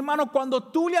 Mi hermano, cuando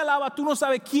tú le alabas, tú no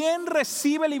sabes quién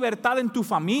recibe libertad en tu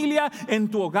familia, en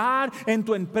tu hogar, en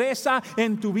tu empresa,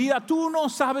 en tu vida. Tú no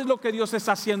sabes lo que Dios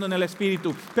está haciendo en el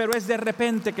Espíritu, pero es de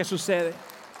repente que sucede.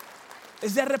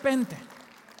 Es de repente.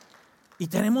 Y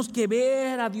tenemos que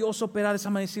ver a Dios operar de esa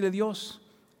manera y decirle, Dios,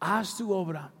 haz tu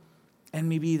obra en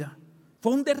mi vida.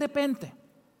 Fue un de repente.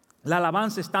 La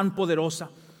alabanza es tan poderosa.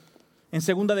 En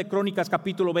 2 de Crónicas,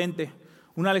 capítulo 20,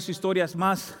 una de las historias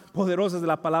más poderosas de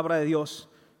la palabra de Dios,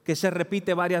 que se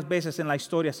repite varias veces en la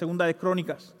historia. 2 de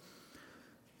Crónicas.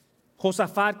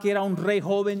 Josafat, que era un rey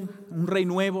joven, un rey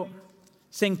nuevo,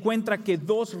 se encuentra que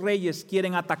dos reyes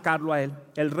quieren atacarlo a él,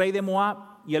 el rey de Moab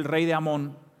y el rey de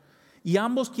Amón, y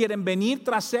ambos quieren venir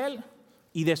tras él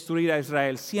y destruir a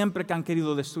Israel, siempre que han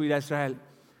querido destruir a Israel.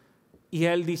 Y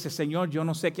él dice, Señor, yo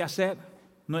no sé qué hacer,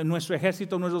 nuestro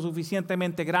ejército no es lo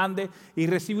suficientemente grande, y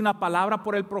recibe una palabra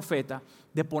por el profeta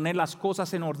de poner las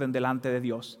cosas en orden delante de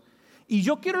Dios. Y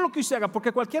yo quiero lo que usted haga,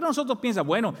 porque cualquiera de nosotros piensa,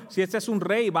 bueno, si este es un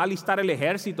rey, va a alistar el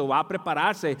ejército, va a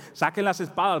prepararse, saquen las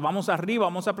espadas, vamos arriba,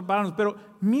 vamos a prepararnos. Pero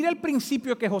mira el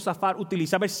principio que Josafat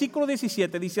utiliza. Versículo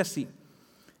 17 dice así.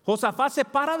 Josafat se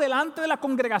para delante de la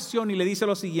congregación y le dice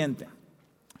lo siguiente: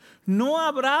 No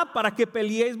habrá para que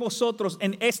peleéis vosotros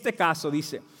en este caso,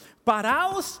 dice.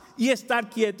 Paraos y estar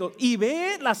quietos y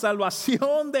ve la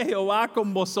salvación de Jehová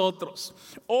con vosotros.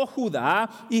 Oh Judá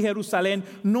y Jerusalén,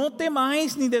 no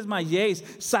temáis ni desmayéis.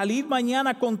 Salid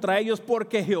mañana contra ellos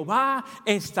porque Jehová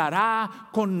estará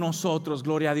con nosotros.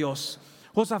 Gloria a Dios.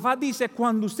 Josafat dice,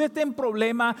 cuando usted esté en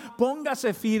problema,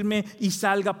 póngase firme y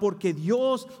salga porque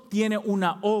Dios tiene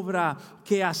una obra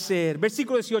que hacer.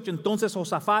 Versículo 18, entonces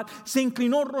Josafat se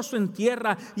inclinó rostro en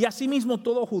tierra y asimismo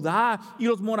todo Judá y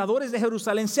los moradores de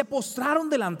Jerusalén se postraron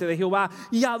delante de Jehová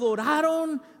y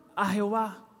adoraron a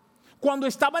Jehová. Cuando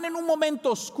estaban en un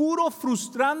momento oscuro,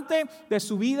 frustrante de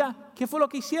su vida, ¿qué fue lo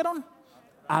que hicieron?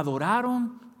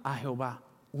 Adoraron a Jehová.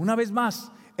 Una vez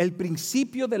más, el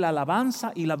principio de la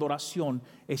alabanza y la adoración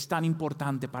es tan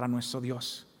importante para nuestro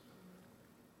Dios.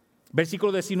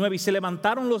 Versículo 19, y se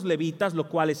levantaron los levitas, los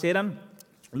cuales eran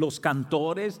los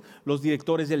cantores, los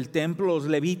directores del templo, los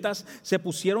levitas, se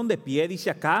pusieron de pie,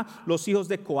 dice acá, los hijos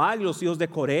de Coal y los hijos de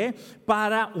Coré,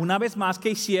 para una vez más,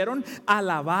 ¿qué hicieron?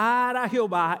 Alabar a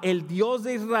Jehová, el Dios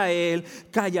de Israel,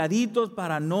 calladitos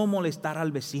para no molestar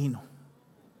al vecino.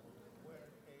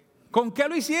 ¿Con qué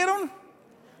lo hicieron?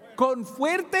 Con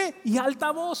fuerte y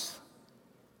alta voz.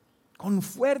 Con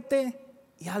fuerte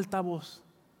y alta voz.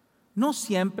 No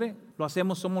siempre lo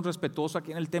hacemos, somos respetuosos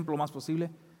aquí en el templo lo más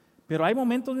posible. Pero hay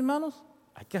momentos, hermanos,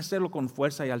 hay que hacerlo con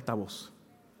fuerza y alta voz.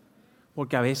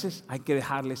 Porque a veces hay que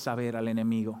dejarle saber al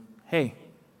enemigo: hey,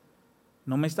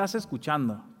 no me estás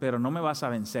escuchando, pero no me vas a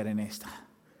vencer en esta.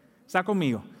 Está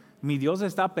conmigo. Mi Dios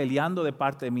está peleando de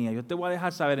parte mía. Yo te voy a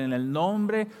dejar saber en el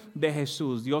nombre de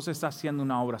Jesús. Dios está haciendo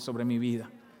una obra sobre mi vida.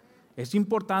 Es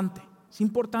importante, es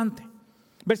importante.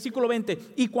 Versículo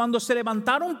 20, y cuando se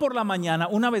levantaron por la mañana,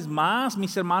 una vez más,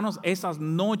 mis hermanos, esas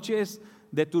noches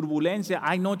de turbulencia,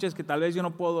 hay noches que tal vez yo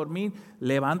no puedo dormir,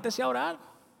 levántese a orar.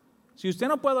 Si usted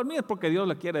no puede dormir es porque Dios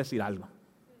le quiere decir algo.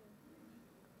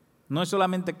 No es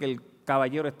solamente que el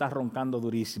caballero está roncando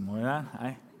durísimo, ¿verdad?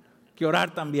 Hay que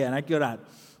orar también, hay que orar.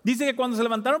 Dice que cuando se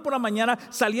levantaron por la mañana,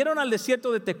 salieron al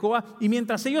desierto de Tecoa, y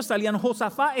mientras ellos salían,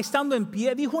 Josafat, estando en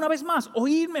pie, dijo una vez más: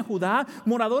 oídme, Judá,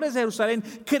 moradores de Jerusalén,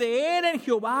 creed en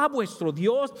Jehová vuestro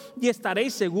Dios y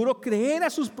estaréis seguros, creed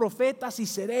a sus profetas y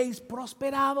seréis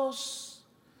prosperados.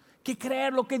 Que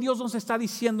creer lo que Dios nos está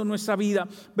diciendo en nuestra vida.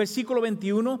 Versículo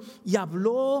 21, y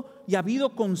habló y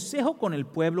habido consejo con el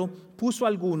pueblo, puso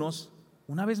algunos,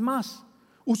 una vez más.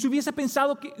 Usted hubiese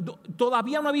pensado que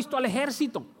todavía no ha visto al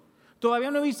ejército.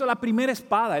 Todavía no he visto la primera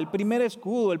espada, el primer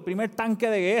escudo, el primer tanque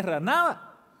de guerra,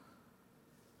 nada.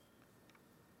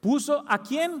 ¿Puso a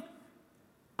quién?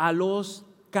 A los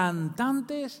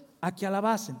cantantes a que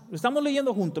alabasen. Lo estamos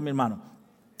leyendo juntos, mi hermano.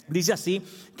 Dice así,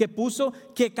 que puso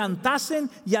que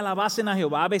cantasen y alabasen a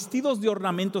Jehová, vestidos de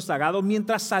ornamentos sagrados,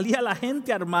 mientras salía la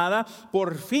gente armada.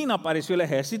 Por fin apareció el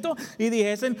ejército y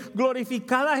dijesen: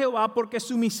 glorificad a Jehová porque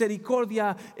su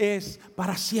misericordia es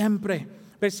para siempre.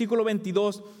 Versículo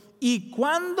 22. Y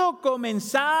cuando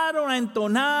comenzaron a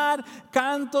entonar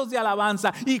cantos de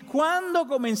alabanza, y cuando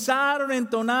comenzaron a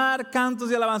entonar cantos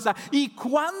de alabanza, y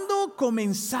cuando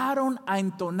comenzaron a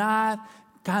entonar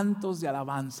cantos de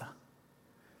alabanza.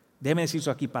 Déjeme decir eso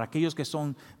aquí para aquellos que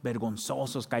son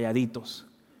vergonzosos, calladitos.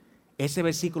 Ese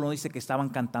versículo dice que estaban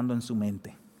cantando en su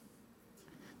mente.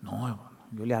 No,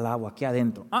 yo le alabo aquí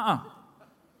adentro.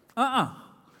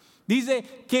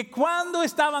 Dice que cuando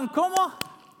estaban, ¿cómo?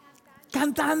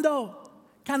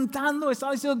 Cantando,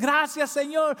 estaba diciendo: gracias,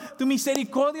 Señor, tu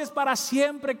misericordia es para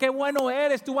siempre, qué bueno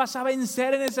eres, tú vas a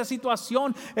vencer en esa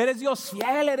situación, eres Dios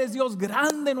fiel, eres Dios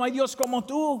grande, no hay Dios como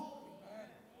tú.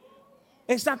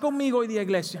 Está conmigo hoy día,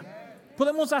 iglesia.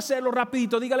 Podemos hacerlo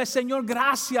rapidito, dígale: Señor,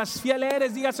 gracias, fiel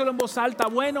eres, dígaselo en voz alta: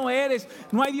 bueno eres,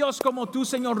 no hay Dios como tú,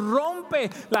 Señor. Rompe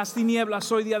las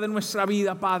tinieblas hoy día de nuestra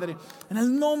vida, Padre, en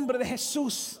el nombre de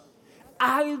Jesús.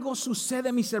 Algo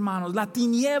sucede, mis hermanos, la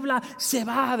tiniebla se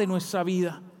va de nuestra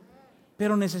vida,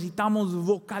 pero necesitamos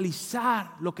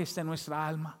vocalizar lo que está en nuestra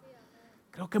alma.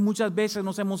 Creo que muchas veces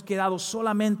nos hemos quedado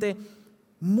solamente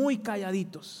muy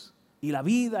calladitos y la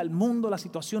vida, el mundo, la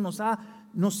situación nos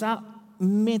ha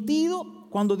metido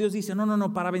cuando Dios dice: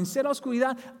 no, para vencer la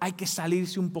oscuridad hay que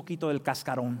salirse un poquito del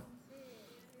cascarón.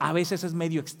 A veces es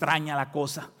medio extraña la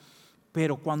cosa,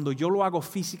 pero cuando yo lo hago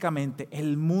físicamente,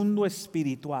 el mundo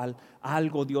espiritual,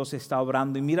 algo Dios está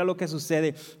obrando. Y mira lo que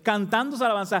sucede. Cantando su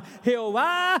alabanza,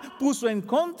 Jehová puso en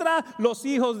contra los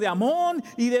hijos de Amón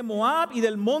y de Moab y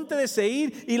del monte de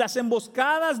Seir y las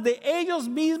emboscadas de ellos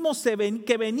mismos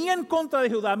que venían en contra de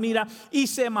Judá. Mira, y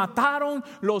se mataron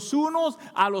los unos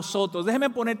a los otros. Déjeme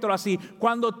ponértelo así.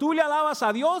 Cuando tú le alabas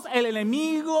a Dios, el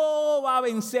enemigo va a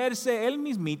vencerse él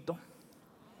mismito.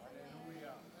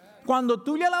 Cuando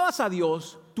tú le alabas a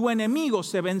Dios, tu enemigo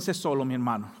se vence solo, mi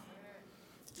hermano.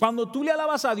 Cuando tú le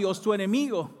alabas a Dios, tu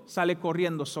enemigo sale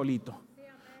corriendo solito.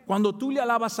 Cuando tú le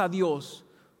alabas a Dios,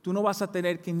 tú no vas a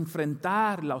tener que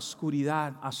enfrentar la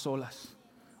oscuridad a solas.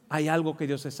 Hay algo que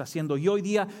Dios está haciendo y hoy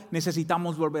día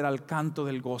necesitamos volver al canto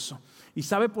del gozo. ¿Y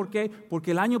sabe por qué?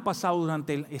 Porque el año pasado,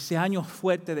 durante ese año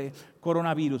fuerte de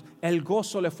coronavirus, el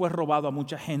gozo le fue robado a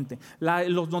mucha gente.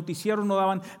 Los noticieros no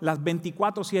daban las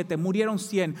 24/7, murieron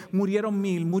 100, murieron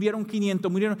 1000, murieron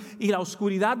 500, y la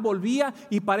oscuridad volvía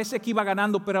y parece que iba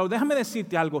ganando. Pero déjame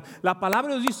decirte algo, la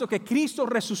palabra nos dice que Cristo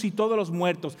resucitó de los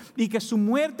muertos y que su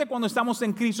muerte cuando estamos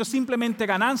en Cristo es simplemente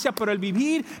ganancia, pero el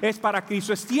vivir es para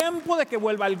Cristo. Es tiempo de que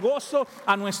vuelva el gozo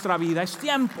a nuestra vida, es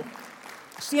tiempo.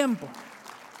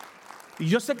 Y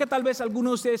yo sé que tal vez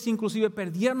algunos de ustedes inclusive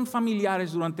perdieron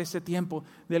familiares durante ese tiempo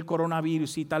del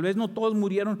coronavirus y tal vez no todos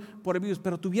murieron por el virus,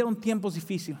 pero tuvieron tiempos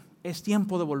difíciles. Es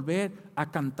tiempo de volver a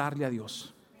cantarle a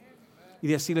Dios y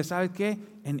decirle, ¿sabes qué?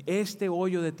 En este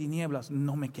hoyo de tinieblas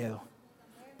no me quedo,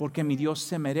 porque mi Dios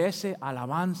se merece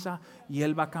alabanza y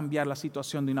Él va a cambiar la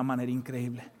situación de una manera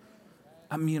increíble.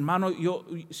 A mi hermano,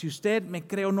 si usted me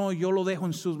cree o no, yo lo dejo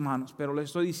en sus manos, pero le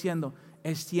estoy diciendo,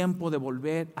 es tiempo de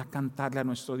volver a cantarle a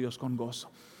nuestro Dios con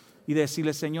gozo y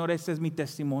decirle, Señor, este es mi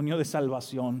testimonio de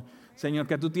salvación. Señor,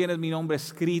 que tú tienes mi nombre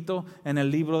escrito en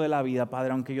el libro de la vida,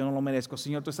 Padre, aunque yo no lo merezco.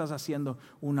 Señor, tú estás haciendo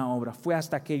una obra. Fue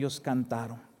hasta que ellos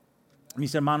cantaron.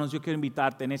 Mis hermanos, yo quiero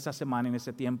invitarte en esta semana, en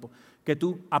este tiempo, que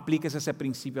tú apliques ese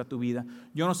principio a tu vida.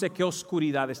 Yo no sé qué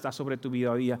oscuridad está sobre tu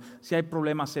vida hoy día, si hay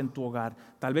problemas en tu hogar.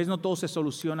 Tal vez no todo se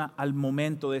soluciona al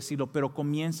momento de decirlo, pero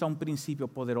comienza un principio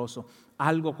poderoso.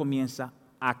 Algo comienza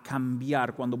a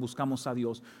cambiar cuando buscamos a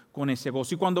Dios con ese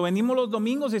gozo. Y cuando venimos los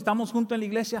domingos y estamos juntos en la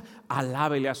iglesia,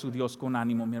 alábele a su Dios con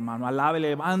ánimo, mi hermano. Alábele,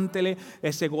 levántele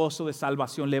ese gozo de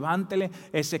salvación, levántele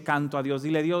ese canto a Dios.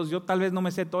 Dile, Dios, yo tal vez no me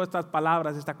sé todas estas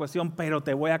palabras, esta cuestión, pero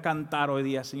te voy a cantar hoy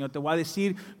día, Señor. Te voy a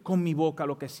decir con mi boca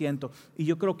lo que siento. Y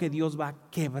yo creo que Dios va a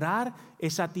quebrar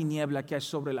esa tiniebla que hay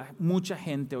sobre mucha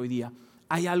gente hoy día.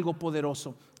 Hay algo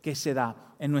poderoso que se da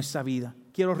en nuestra vida.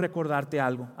 Quiero recordarte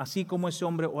algo, así como ese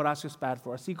hombre Horacio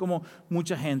Spafford, así como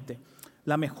mucha gente,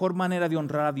 la mejor manera de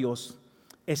honrar a Dios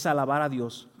es alabar a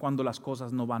Dios cuando las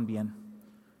cosas no van bien.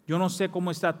 Yo no sé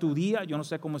cómo está tu día, yo no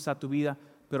sé cómo está tu vida,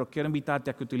 pero quiero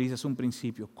invitarte a que utilices un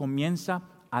principio. Comienza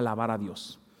a alabar a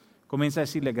Dios. Comienza a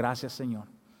decirle gracias, Señor.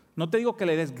 No te digo que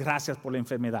le des gracias por la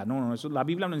enfermedad, no, eso, la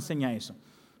Biblia no enseña eso.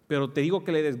 Pero te digo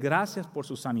que le des gracias por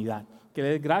su sanidad, que le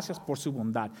des gracias por su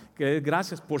bondad, que le des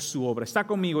gracias por su obra. Está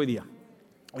conmigo hoy día.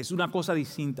 Es una cosa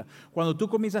distinta. Cuando tú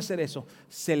comienzas a hacer eso,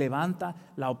 se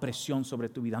levanta la opresión sobre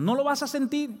tu vida. No lo vas a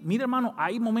sentir. Mira, hermano,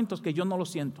 hay momentos que yo no lo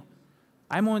siento.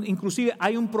 Inclusive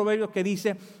hay un proverbio que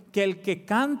dice que el que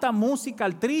canta música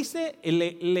al triste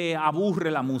le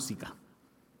aburre la música.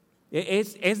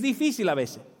 Es difícil a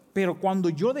veces, pero cuando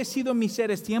yo decido en mi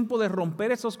ser es tiempo de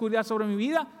romper esa oscuridad sobre mi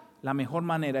vida, la mejor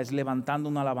manera es levantando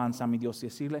una alabanza a mi Dios y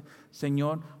decirle,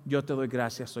 Señor, yo te doy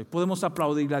gracias hoy. Podemos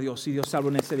aplaudirle a Dios si Dios salva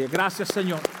en ese día. Gracias,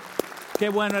 Señor. Qué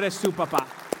bueno eres tú, papá.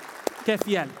 Qué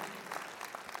fiel.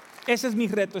 Ese es mi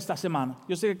reto esta semana.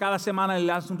 Yo sé que cada semana le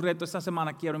das un reto. Esta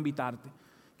semana quiero invitarte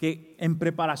que en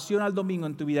preparación al domingo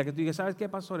en tu vida, que tú digas, ¿sabes qué,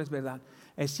 pastor? Es verdad.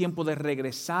 Es tiempo de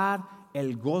regresar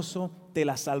el gozo de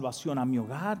la salvación a mi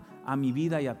hogar, a mi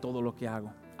vida y a todo lo que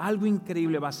hago. Algo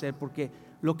increíble va a ser porque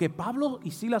lo que Pablo y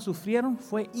Silas sufrieron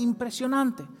fue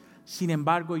impresionante. Sin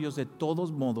embargo, ellos de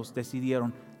todos modos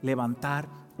decidieron levantar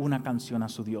una canción a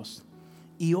su Dios.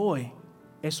 Y hoy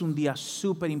es un día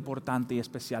súper importante y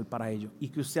especial para ellos. Y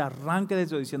que usted arranque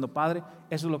desde hoy diciendo, Padre,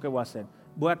 eso es lo que voy a hacer.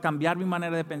 Voy a cambiar mi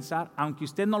manera de pensar. Aunque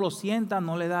usted no lo sienta,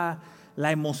 no le da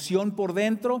la emoción por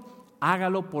dentro,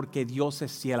 hágalo porque Dios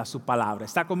es fiel a su palabra.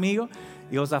 ¿Está conmigo?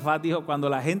 Y Josafat dijo, cuando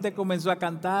la gente comenzó a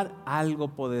cantar, algo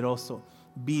poderoso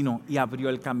vino y abrió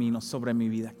el camino sobre mi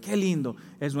vida. Qué lindo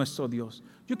es nuestro Dios.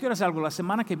 Yo quiero hacer algo. La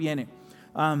semana que viene,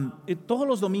 todos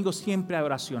los domingos siempre hay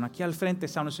oración. Aquí al frente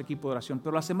está nuestro equipo de oración.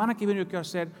 Pero la semana que viene yo quiero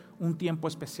hacer un tiempo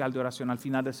especial de oración al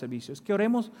final del servicio. Es que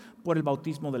oremos por el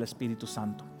bautismo del Espíritu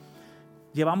Santo.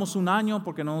 Llevamos un año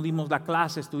porque no dimos la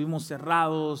clase, estuvimos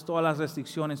cerrados, todas las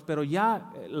restricciones, pero ya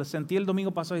lo sentí el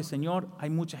domingo pasado y Señor, hay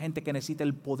mucha gente que necesita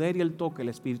el poder y el toque del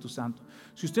Espíritu Santo.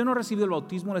 Si usted no ha recibido el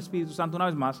bautismo del Espíritu Santo, una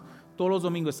vez más, todos los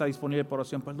domingos está disponible por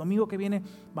oración, pero el domingo que viene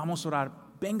vamos a orar,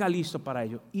 venga listo para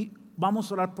ello y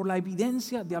vamos a orar por la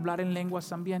evidencia de hablar en lenguas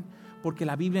también, porque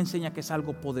la Biblia enseña que es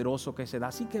algo poderoso que se da.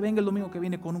 Así que venga el domingo que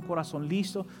viene con un corazón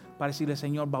listo para decirle: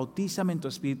 Señor, bautízame en tu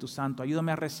Espíritu Santo,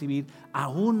 ayúdame a recibir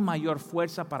aún mayor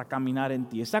fuerza para caminar en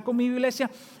ti. ¿Está conmigo, iglesia?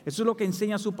 Eso es lo que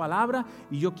enseña su palabra,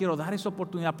 y yo quiero dar esa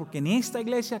oportunidad porque en esta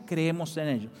iglesia creemos en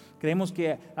ello. Creemos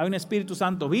que hay un Espíritu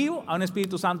Santo vivo, hay un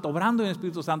Espíritu Santo obrando y un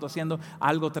Espíritu Santo haciendo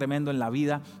algo tremendo en la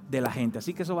vida de la gente.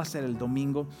 Así que eso va a ser el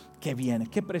domingo que viene.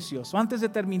 Qué precioso. Antes de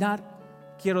terminar,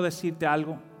 quiero decirte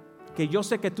algo que yo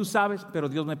sé que tú sabes, pero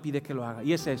Dios me pide que lo haga,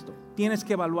 y es esto: tienes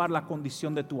que evaluar la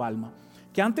condición de tu alma.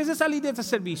 Que antes de salir de este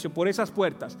servicio por esas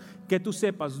puertas, que tú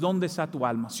sepas dónde está tu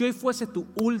alma. Si hoy fuese tu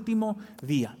último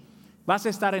día, ¿vas a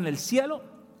estar en el cielo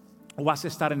o vas a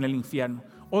estar en el infierno?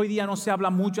 Hoy día no se habla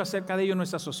mucho acerca de ello en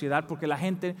nuestra sociedad porque la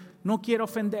gente no quiere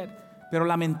ofender, pero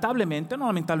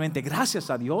lamentablemente, gracias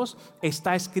a Dios,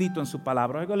 está escrito en su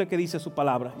palabra. Oiga lo que dice su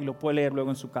palabra, y lo puede leer luego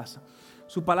en su casa.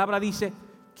 Su palabra dice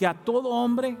que a todo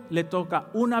hombre le toca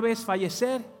una vez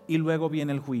fallecer y luego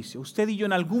viene el juicio. Usted y yo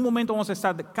en algún momento vamos a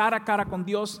estar de cara a cara con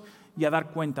Dios y a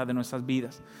dar cuenta de nuestras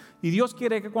vidas. Y Dios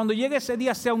quiere que cuando llegue ese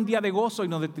día sea un día de gozo y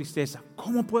no de tristeza.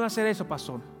 ¿Cómo puedo hacer eso,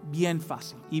 pastor? Bien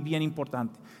fácil y bien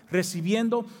importante: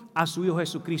 recibiendo a su Hijo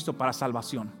Jesucristo para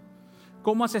salvación.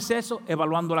 ¿Cómo haces eso?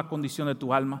 Evaluando la condición de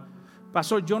tu alma.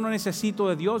 Pastor, yo no necesito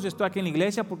de Dios, yo estoy aquí en la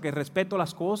iglesia porque respeto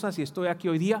las cosas y estoy aquí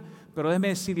hoy día, pero déjeme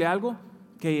decirle algo,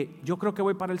 que yo creo que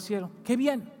voy para el cielo. ¡Qué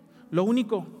bien! Lo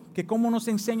único que cómo nos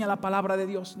enseña la palabra de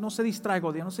Dios, no se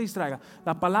distraiga, Dios, no se distraiga.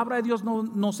 La palabra de Dios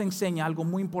nos enseña algo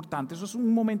muy importante. Eso es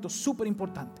un momento súper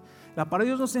importante. La palabra de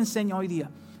Dios nos enseña hoy día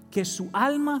que su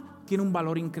alma tiene un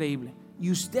valor increíble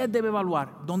y usted debe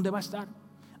evaluar dónde va a estar.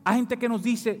 Hay gente que nos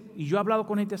dice, y yo he hablado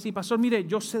con gente así: pastor, mire,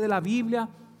 yo sé de la Biblia,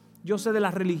 yo sé de la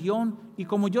religión, y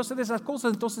como yo sé de esas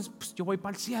cosas, entonces pues, yo voy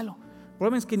para el cielo. El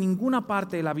problema es que ninguna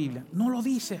parte de la Biblia no lo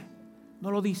dice. No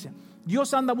lo dice.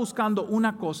 Dios anda buscando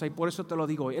una cosa, y por eso te lo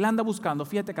digo hoy. Él anda buscando,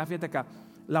 fíjate acá,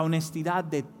 la honestidad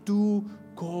de tu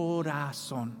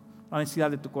corazón. La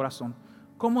honestidad de tu corazón.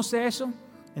 ¿Cómo sé eso?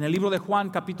 En el libro de Juan,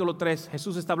 capítulo 3,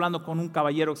 Jesús está hablando con un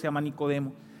caballero que se llama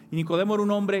Nicodemo. Y Nicodemo era un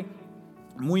hombre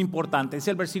muy importante. Es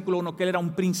el versículo 1, que él era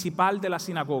un principal de la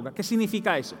sinagoga. ¿Qué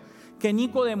significa eso? Que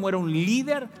Nicodemo era un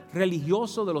líder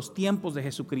religioso de los tiempos de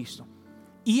Jesucristo.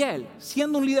 Y él,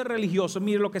 siendo un líder religioso,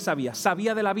 mire lo que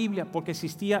sabía de la Biblia, porque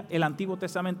existía el Antiguo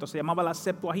Testamento, se llamaba la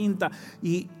Septuaginta,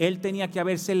 y él tenía que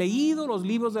haberse leído los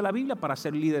libros de la Biblia para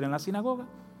ser líder en la sinagoga.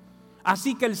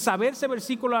 Así que el saberse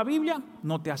versículo de la Biblia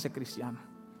no te hace cristiano.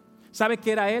 ¿Sabe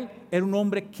qué era él? Era un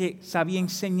hombre que sabía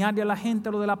enseñarle a la gente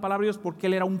lo de la palabra de Dios, porque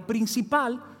él era un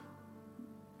principal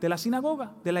de la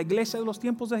sinagoga, de la iglesia de los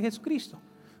tiempos de Jesucristo.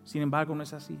 Sin embargo, no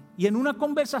es así. Y en una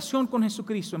conversación con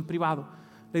Jesucristo en privado,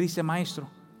 le dice: maestro,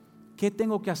 ¿qué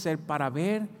tengo que hacer para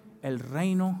ver el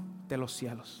reino de los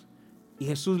cielos? Y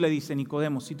Jesús le dice: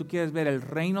 Nicodemo, si tú quieres ver el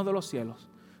reino de los cielos,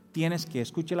 tienes que,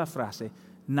 escuche la frase,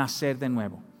 nacer de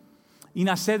nuevo. Y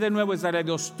nacer de nuevo es darle a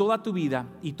Dios toda tu vida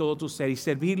y todo tu ser y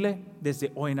servirle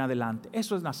desde hoy en adelante.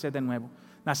 Eso es nacer de nuevo.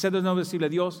 Nacer de nuevo es decirle: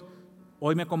 Dios,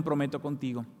 hoy me comprometo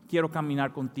contigo, quiero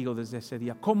caminar contigo desde ese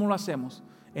día. ¿Cómo lo hacemos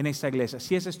en esta iglesia?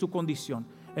 Si esa es tu condición,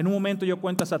 en un momento yo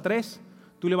cuento hasta 3.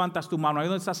 Tú levantas tu mano ahí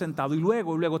donde estás sentado, y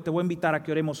luego te voy a invitar a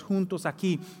que oremos juntos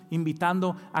aquí,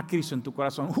 invitando a Cristo en tu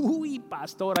corazón. Uy,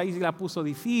 pastor, ahí se la puso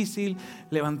difícil,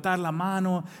 levantar la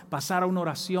mano, pasar a una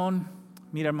oración.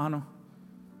 Mira, hermano,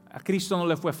 a Cristo no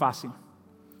le fue fácil.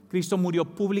 Cristo murió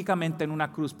públicamente en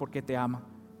una cruz porque te ama.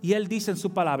 Y Él dice en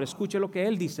su palabra, escuche lo que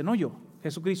Él dice, no yo.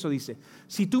 Jesucristo dice: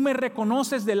 si tú me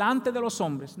reconoces delante de los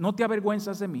hombres, no te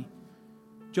avergüenzas de mí,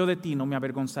 yo de ti no me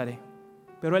avergonzaré.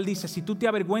 Pero Él dice: si tú te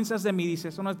avergüenzas de mí, dice,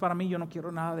 eso no es para mí, yo no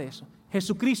quiero nada de eso.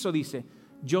 Jesucristo dice: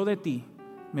 yo de ti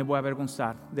me voy a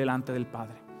avergonzar delante del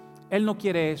Padre. Él no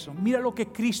quiere eso. Mira lo que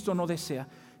Cristo no desea.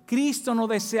 Cristo no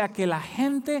desea que la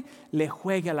gente le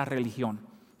juegue a la religión.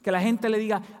 Que la gente le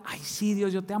diga: ay, sí,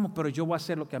 Dios, yo te amo, pero yo voy a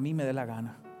hacer lo que a mí me dé la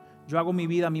gana. Yo hago mi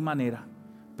vida a mi manera,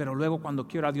 pero luego cuando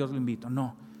quiero a Dios lo invito.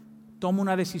 No, toma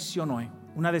una decisión hoy,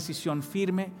 una decisión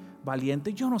firme,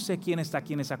 valiente. Yo no sé quién está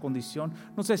aquí en esa condición,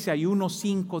 no sé si hay 1,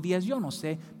 5, 10, yo no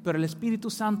sé, pero el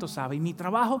Espíritu Santo sabe, y mi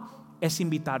trabajo es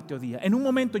invitarte hoy día. En un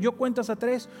momento yo cuento hasta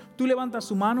 3, tú levantas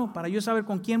tu mano para yo saber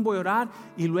con quién voy a orar,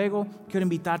 y luego quiero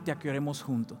invitarte a que oremos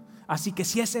juntos. Así que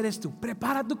si ese eres tú,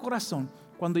 prepara tu corazón.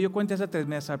 Cuando yo cuente hasta 3,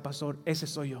 me vas a decir: pastor, ese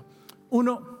soy yo.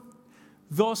 1,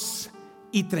 2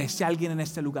 y 3. Si alguien en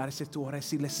este lugar, ese es tu hora de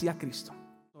decirle sí a Cristo.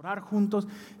 Orar juntos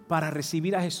para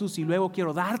recibir a Jesús, y luego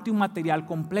quiero darte un material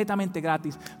completamente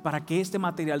gratis para que este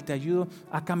material te ayude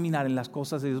a caminar en las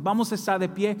cosas de Dios. Vamos a estar de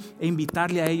pie e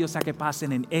invitarle a ellos a que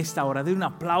pasen en esta hora. Den un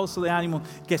aplauso de ánimo,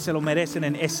 que se lo merecen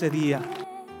en ese día.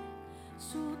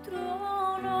 Su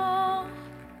trono,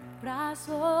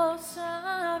 brazos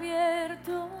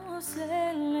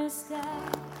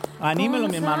Anímelo,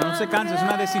 mi hermano, no se canse, es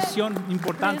una decisión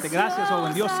importante. Gracias,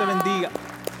 joven, Dios te bendiga.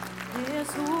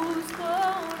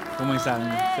 ¿Cómo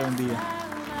está? Te bendiga.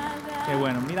 Qué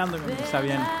bueno, mirándome, está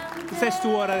bien. Esa es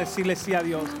tu hora de decirle sí a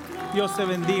Dios. Dios te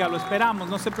bendiga, lo esperamos,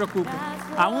 no se preocupe.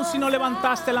 Aún si no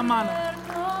levantaste la mano,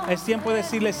 es tiempo de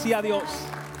decirle sí a Dios.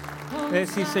 De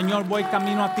decir, Señor, voy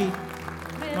camino a ti.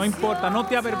 No importa, no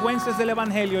te avergüences del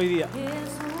evangelio hoy día.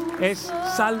 Es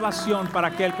salvación para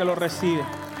aquel que lo recibe.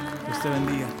 Dios te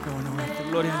bendiga. Qué bueno verte.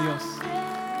 Gloria a Dios.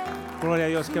 Gloria a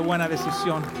Dios. Qué buena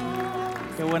decisión.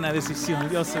 Qué buena decisión.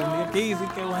 Dios te bendiga.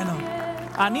 Qué bueno.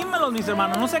 Anímelos, mis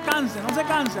hermanos. No se canse,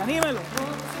 anímelos.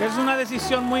 Es una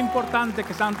decisión muy importante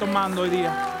que están tomando hoy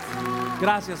día.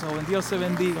 Gracias, joven. Dios te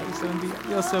bendiga. Dios te bendiga.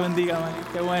 Dios te bendiga, María.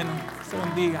 Qué bueno. Dios te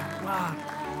bendiga.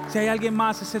 Wow. Si hay alguien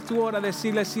más, esa es tu hora de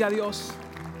decirle sí a Dios.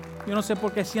 Yo no sé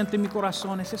por qué siento en mi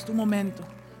corazón. Ese es tu momento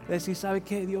de decir, ¿sabe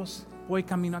qué, Dios? Voy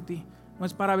camino a ti. No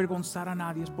es para avergonzar a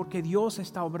nadie, es porque Dios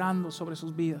está obrando sobre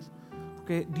sus vidas.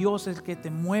 Porque Dios es el que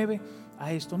te mueve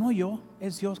a esto, no yo,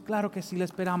 es Dios. Claro que sí, le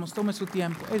esperamos. Tome su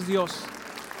tiempo, es Dios.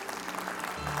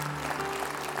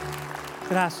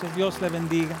 Gracias, Dios le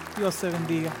bendiga. Dios te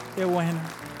bendiga, qué bueno.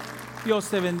 Dios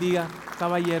te bendiga,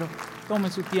 caballero.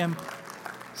 Tome su tiempo.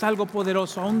 Es algo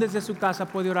poderoso, aún desde su casa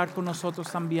puede orar con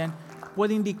nosotros también.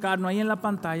 Puede indicarnos ahí en la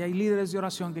pantalla, hay líderes de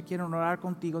oración que quieren orar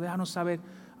contigo. Déjanos saber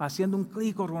haciendo un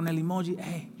clic con el emoji.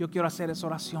 Yo quiero hacer esa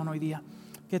oración hoy día.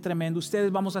 Qué tremendo.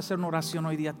 Ustedes vamos a hacer una oración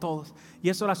hoy día todos. Y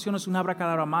esa oración es una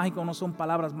abracadabra mágica, no son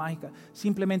palabras mágicas.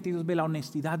 Simplemente Dios ve la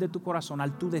honestidad de tu corazón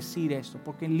al tú decir esto.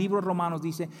 Porque el libro de Romanos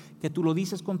dice que tú lo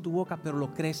dices con tu boca, pero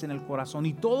lo crees en el corazón.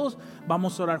 Y todos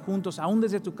vamos a orar juntos, aún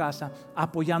desde tu casa,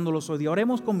 apoyándolos hoy día.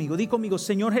 Oremos conmigo. Di conmigo,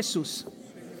 Señor Jesús,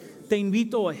 te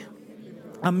invito hoy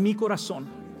a mi corazón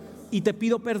y te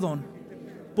pido perdón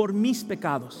por mis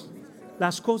pecados,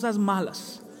 las cosas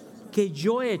malas que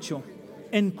yo he hecho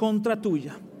en contra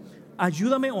tuya.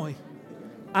 Ayúdame hoy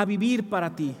a vivir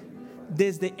para ti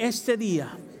desde este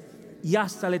día y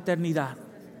hasta la eternidad.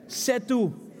 Sé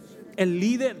tú el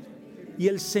líder y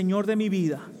el Señor de mi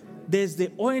vida.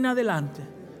 Desde hoy en adelante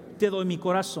te doy mi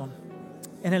corazón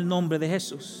en el nombre de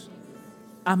Jesús.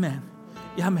 Amén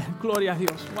y amén. Gloria a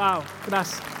Dios. Wow,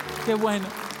 gracias. Qué bueno,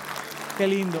 qué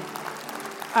lindo.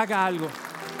 Haga algo.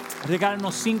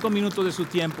 Regálanos 5 minutos de su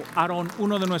tiempo. Aarón,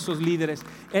 uno de nuestros líderes,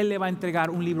 él le va a entregar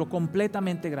un libro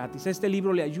completamente gratis. Este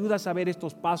libro le ayuda a saber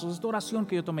estos pasos, esta oración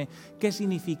que yo tomé, qué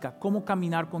significa, cómo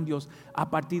caminar con Dios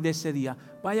a partir de ese día.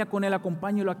 Vaya con él,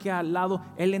 acompáñelo aquí al lado,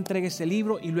 él le entrega ese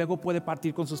libro y luego puede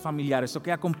partir con sus familiares. Ok,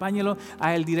 acompáñelo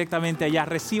a él directamente allá,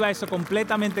 reciba eso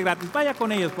completamente gratis. Vaya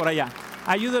con ellos por allá,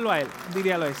 ayúdelo a él,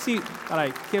 diríalo a él. Sí, para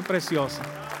ahí, qué precioso.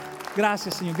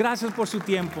 Gracias, Señor, gracias por su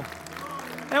tiempo.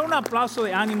 Es un aplauso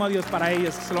de ánimo a Dios para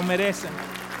ellos, se lo merecen.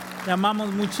 Le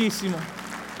amamos muchísimo.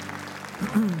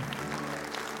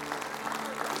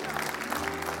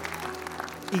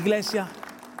 Iglesia,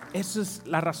 esa es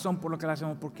la razón por la que la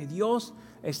hacemos, porque Dios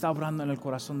está obrando en el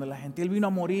corazón de la gente. Él vino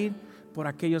a morir por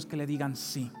aquellos que le digan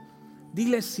sí.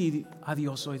 Dile sí a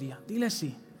Dios hoy día, dile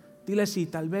sí. Dile sí,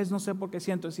 tal vez no sé por qué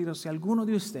siento decirlo, si alguno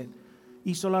de ustedes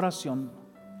hizo la oración,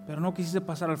 pero no quisiste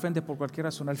pasar al frente por cualquier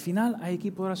razón, al final hay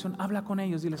equipo de oración, habla con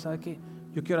ellos, dile, ¿sabe qué?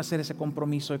 Yo quiero hacer ese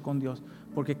compromiso con Dios,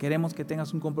 porque queremos que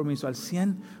tengas un compromiso al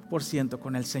 100%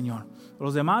 con el Señor.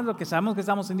 Los demás, los que sabemos que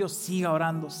estamos en Dios, siga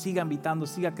orando, siga invitando,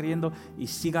 siga creyendo y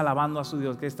siga alabando a su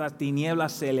Dios, que esta tiniebla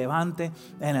se levante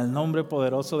en el nombre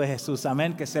poderoso de Jesús.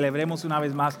 Amén, que celebremos una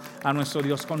vez más a nuestro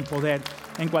Dios con poder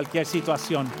en cualquier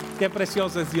situación. Qué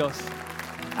precioso es Dios.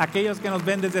 Aquellos que nos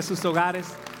ven desde sus hogares,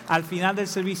 al final del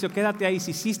servicio, quédate ahí.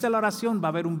 Si hiciste la oración, va a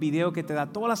haber un video que te da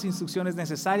todas las instrucciones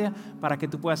necesarias para que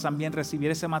tú puedas también recibir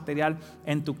ese material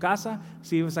en tu casa.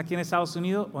 Si vives aquí en Estados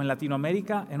Unidos o en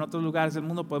Latinoamérica, en otros lugares del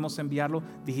mundo, podemos enviarlo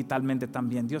digitalmente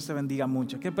también. Dios te bendiga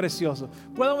mucho. Qué precioso.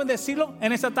 ¿Puedo bendecirlo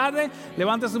en esta tarde?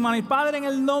 Levanta su mano. Y Padre, en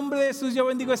el nombre de Jesús, yo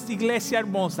bendigo esta iglesia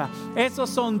hermosa. Esos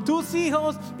son tus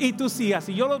hijos y tus hijas.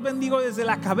 Y yo los bendigo desde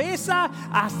la cabeza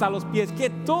hasta los pies. Que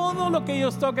todo lo que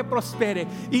ellos toque prospere.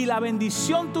 Y la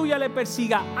bendición tuya le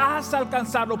persiga hasta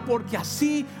alcanzarlo, porque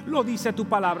así lo dice tu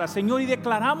palabra, Señor. Y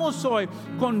declaramos hoy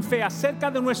con fe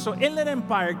acerca de nuestro Inland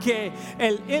Empire que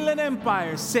el Inland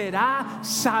Empire será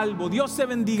salvo. Dios te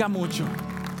bendiga mucho.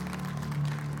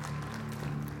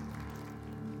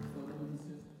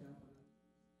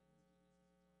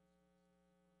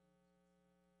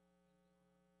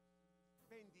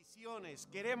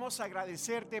 Queremos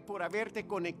agradecerte por haberte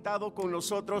conectado con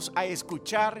nosotros a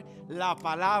escuchar la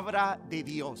palabra de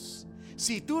Dios.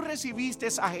 Si tú recibiste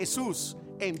a Jesús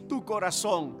en tu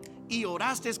corazón y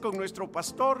oraste con nuestro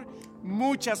pastor,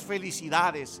 muchas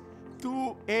felicidades.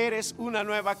 Tú eres una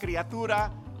nueva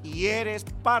criatura y eres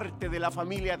parte de la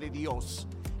familia de Dios.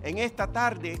 En esta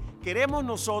tarde queremos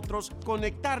nosotros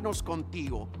conectarnos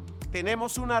contigo.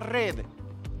 Tenemos una red,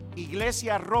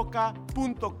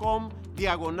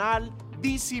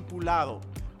 iglesiarroca.com/discipulado.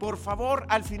 Por favor,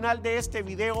 al final de este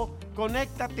video,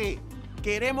 conéctate.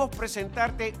 Queremos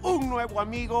presentarte un nuevo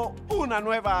amigo, una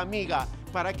nueva amiga,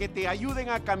 para que te ayuden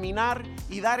a caminar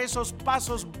y dar esos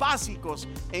pasos básicos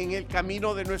en el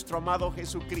camino de nuestro amado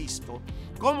Jesucristo.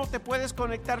 ¿Cómo te puedes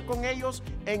conectar con ellos?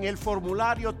 En el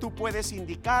formulario tú puedes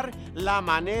indicar la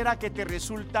manera que te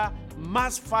resulta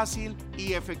más fácil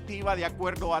y efectiva de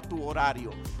acuerdo a tu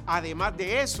horario. Además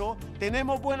de eso,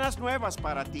 tenemos buenas nuevas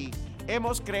para ti.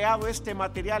 Hemos creado este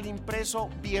material impreso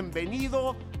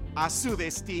Bienvenido a su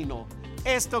destino.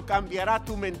 Esto cambiará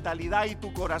tu mentalidad y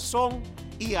tu corazón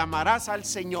y amarás al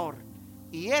Señor.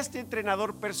 Y este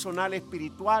entrenador personal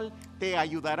espiritual te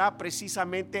ayudará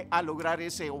precisamente a lograr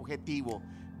ese objetivo.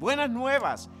 Buenas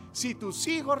nuevas. Si tus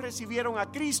hijos recibieron a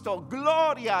Cristo,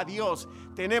 gloria a Dios.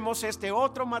 Tenemos este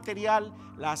otro material,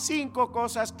 las 5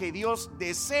 cosas que Dios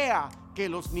desea que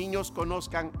los niños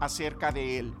conozcan acerca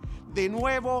de Él. De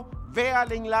nuevo, ve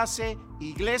al enlace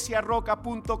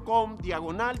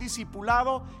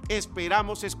iglesiarroca.com/discipulado.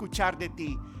 Esperamos escuchar de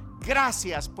ti.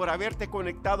 Gracias por haberte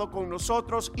conectado con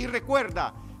nosotros y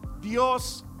recuerda,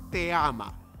 Dios te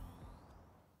ama.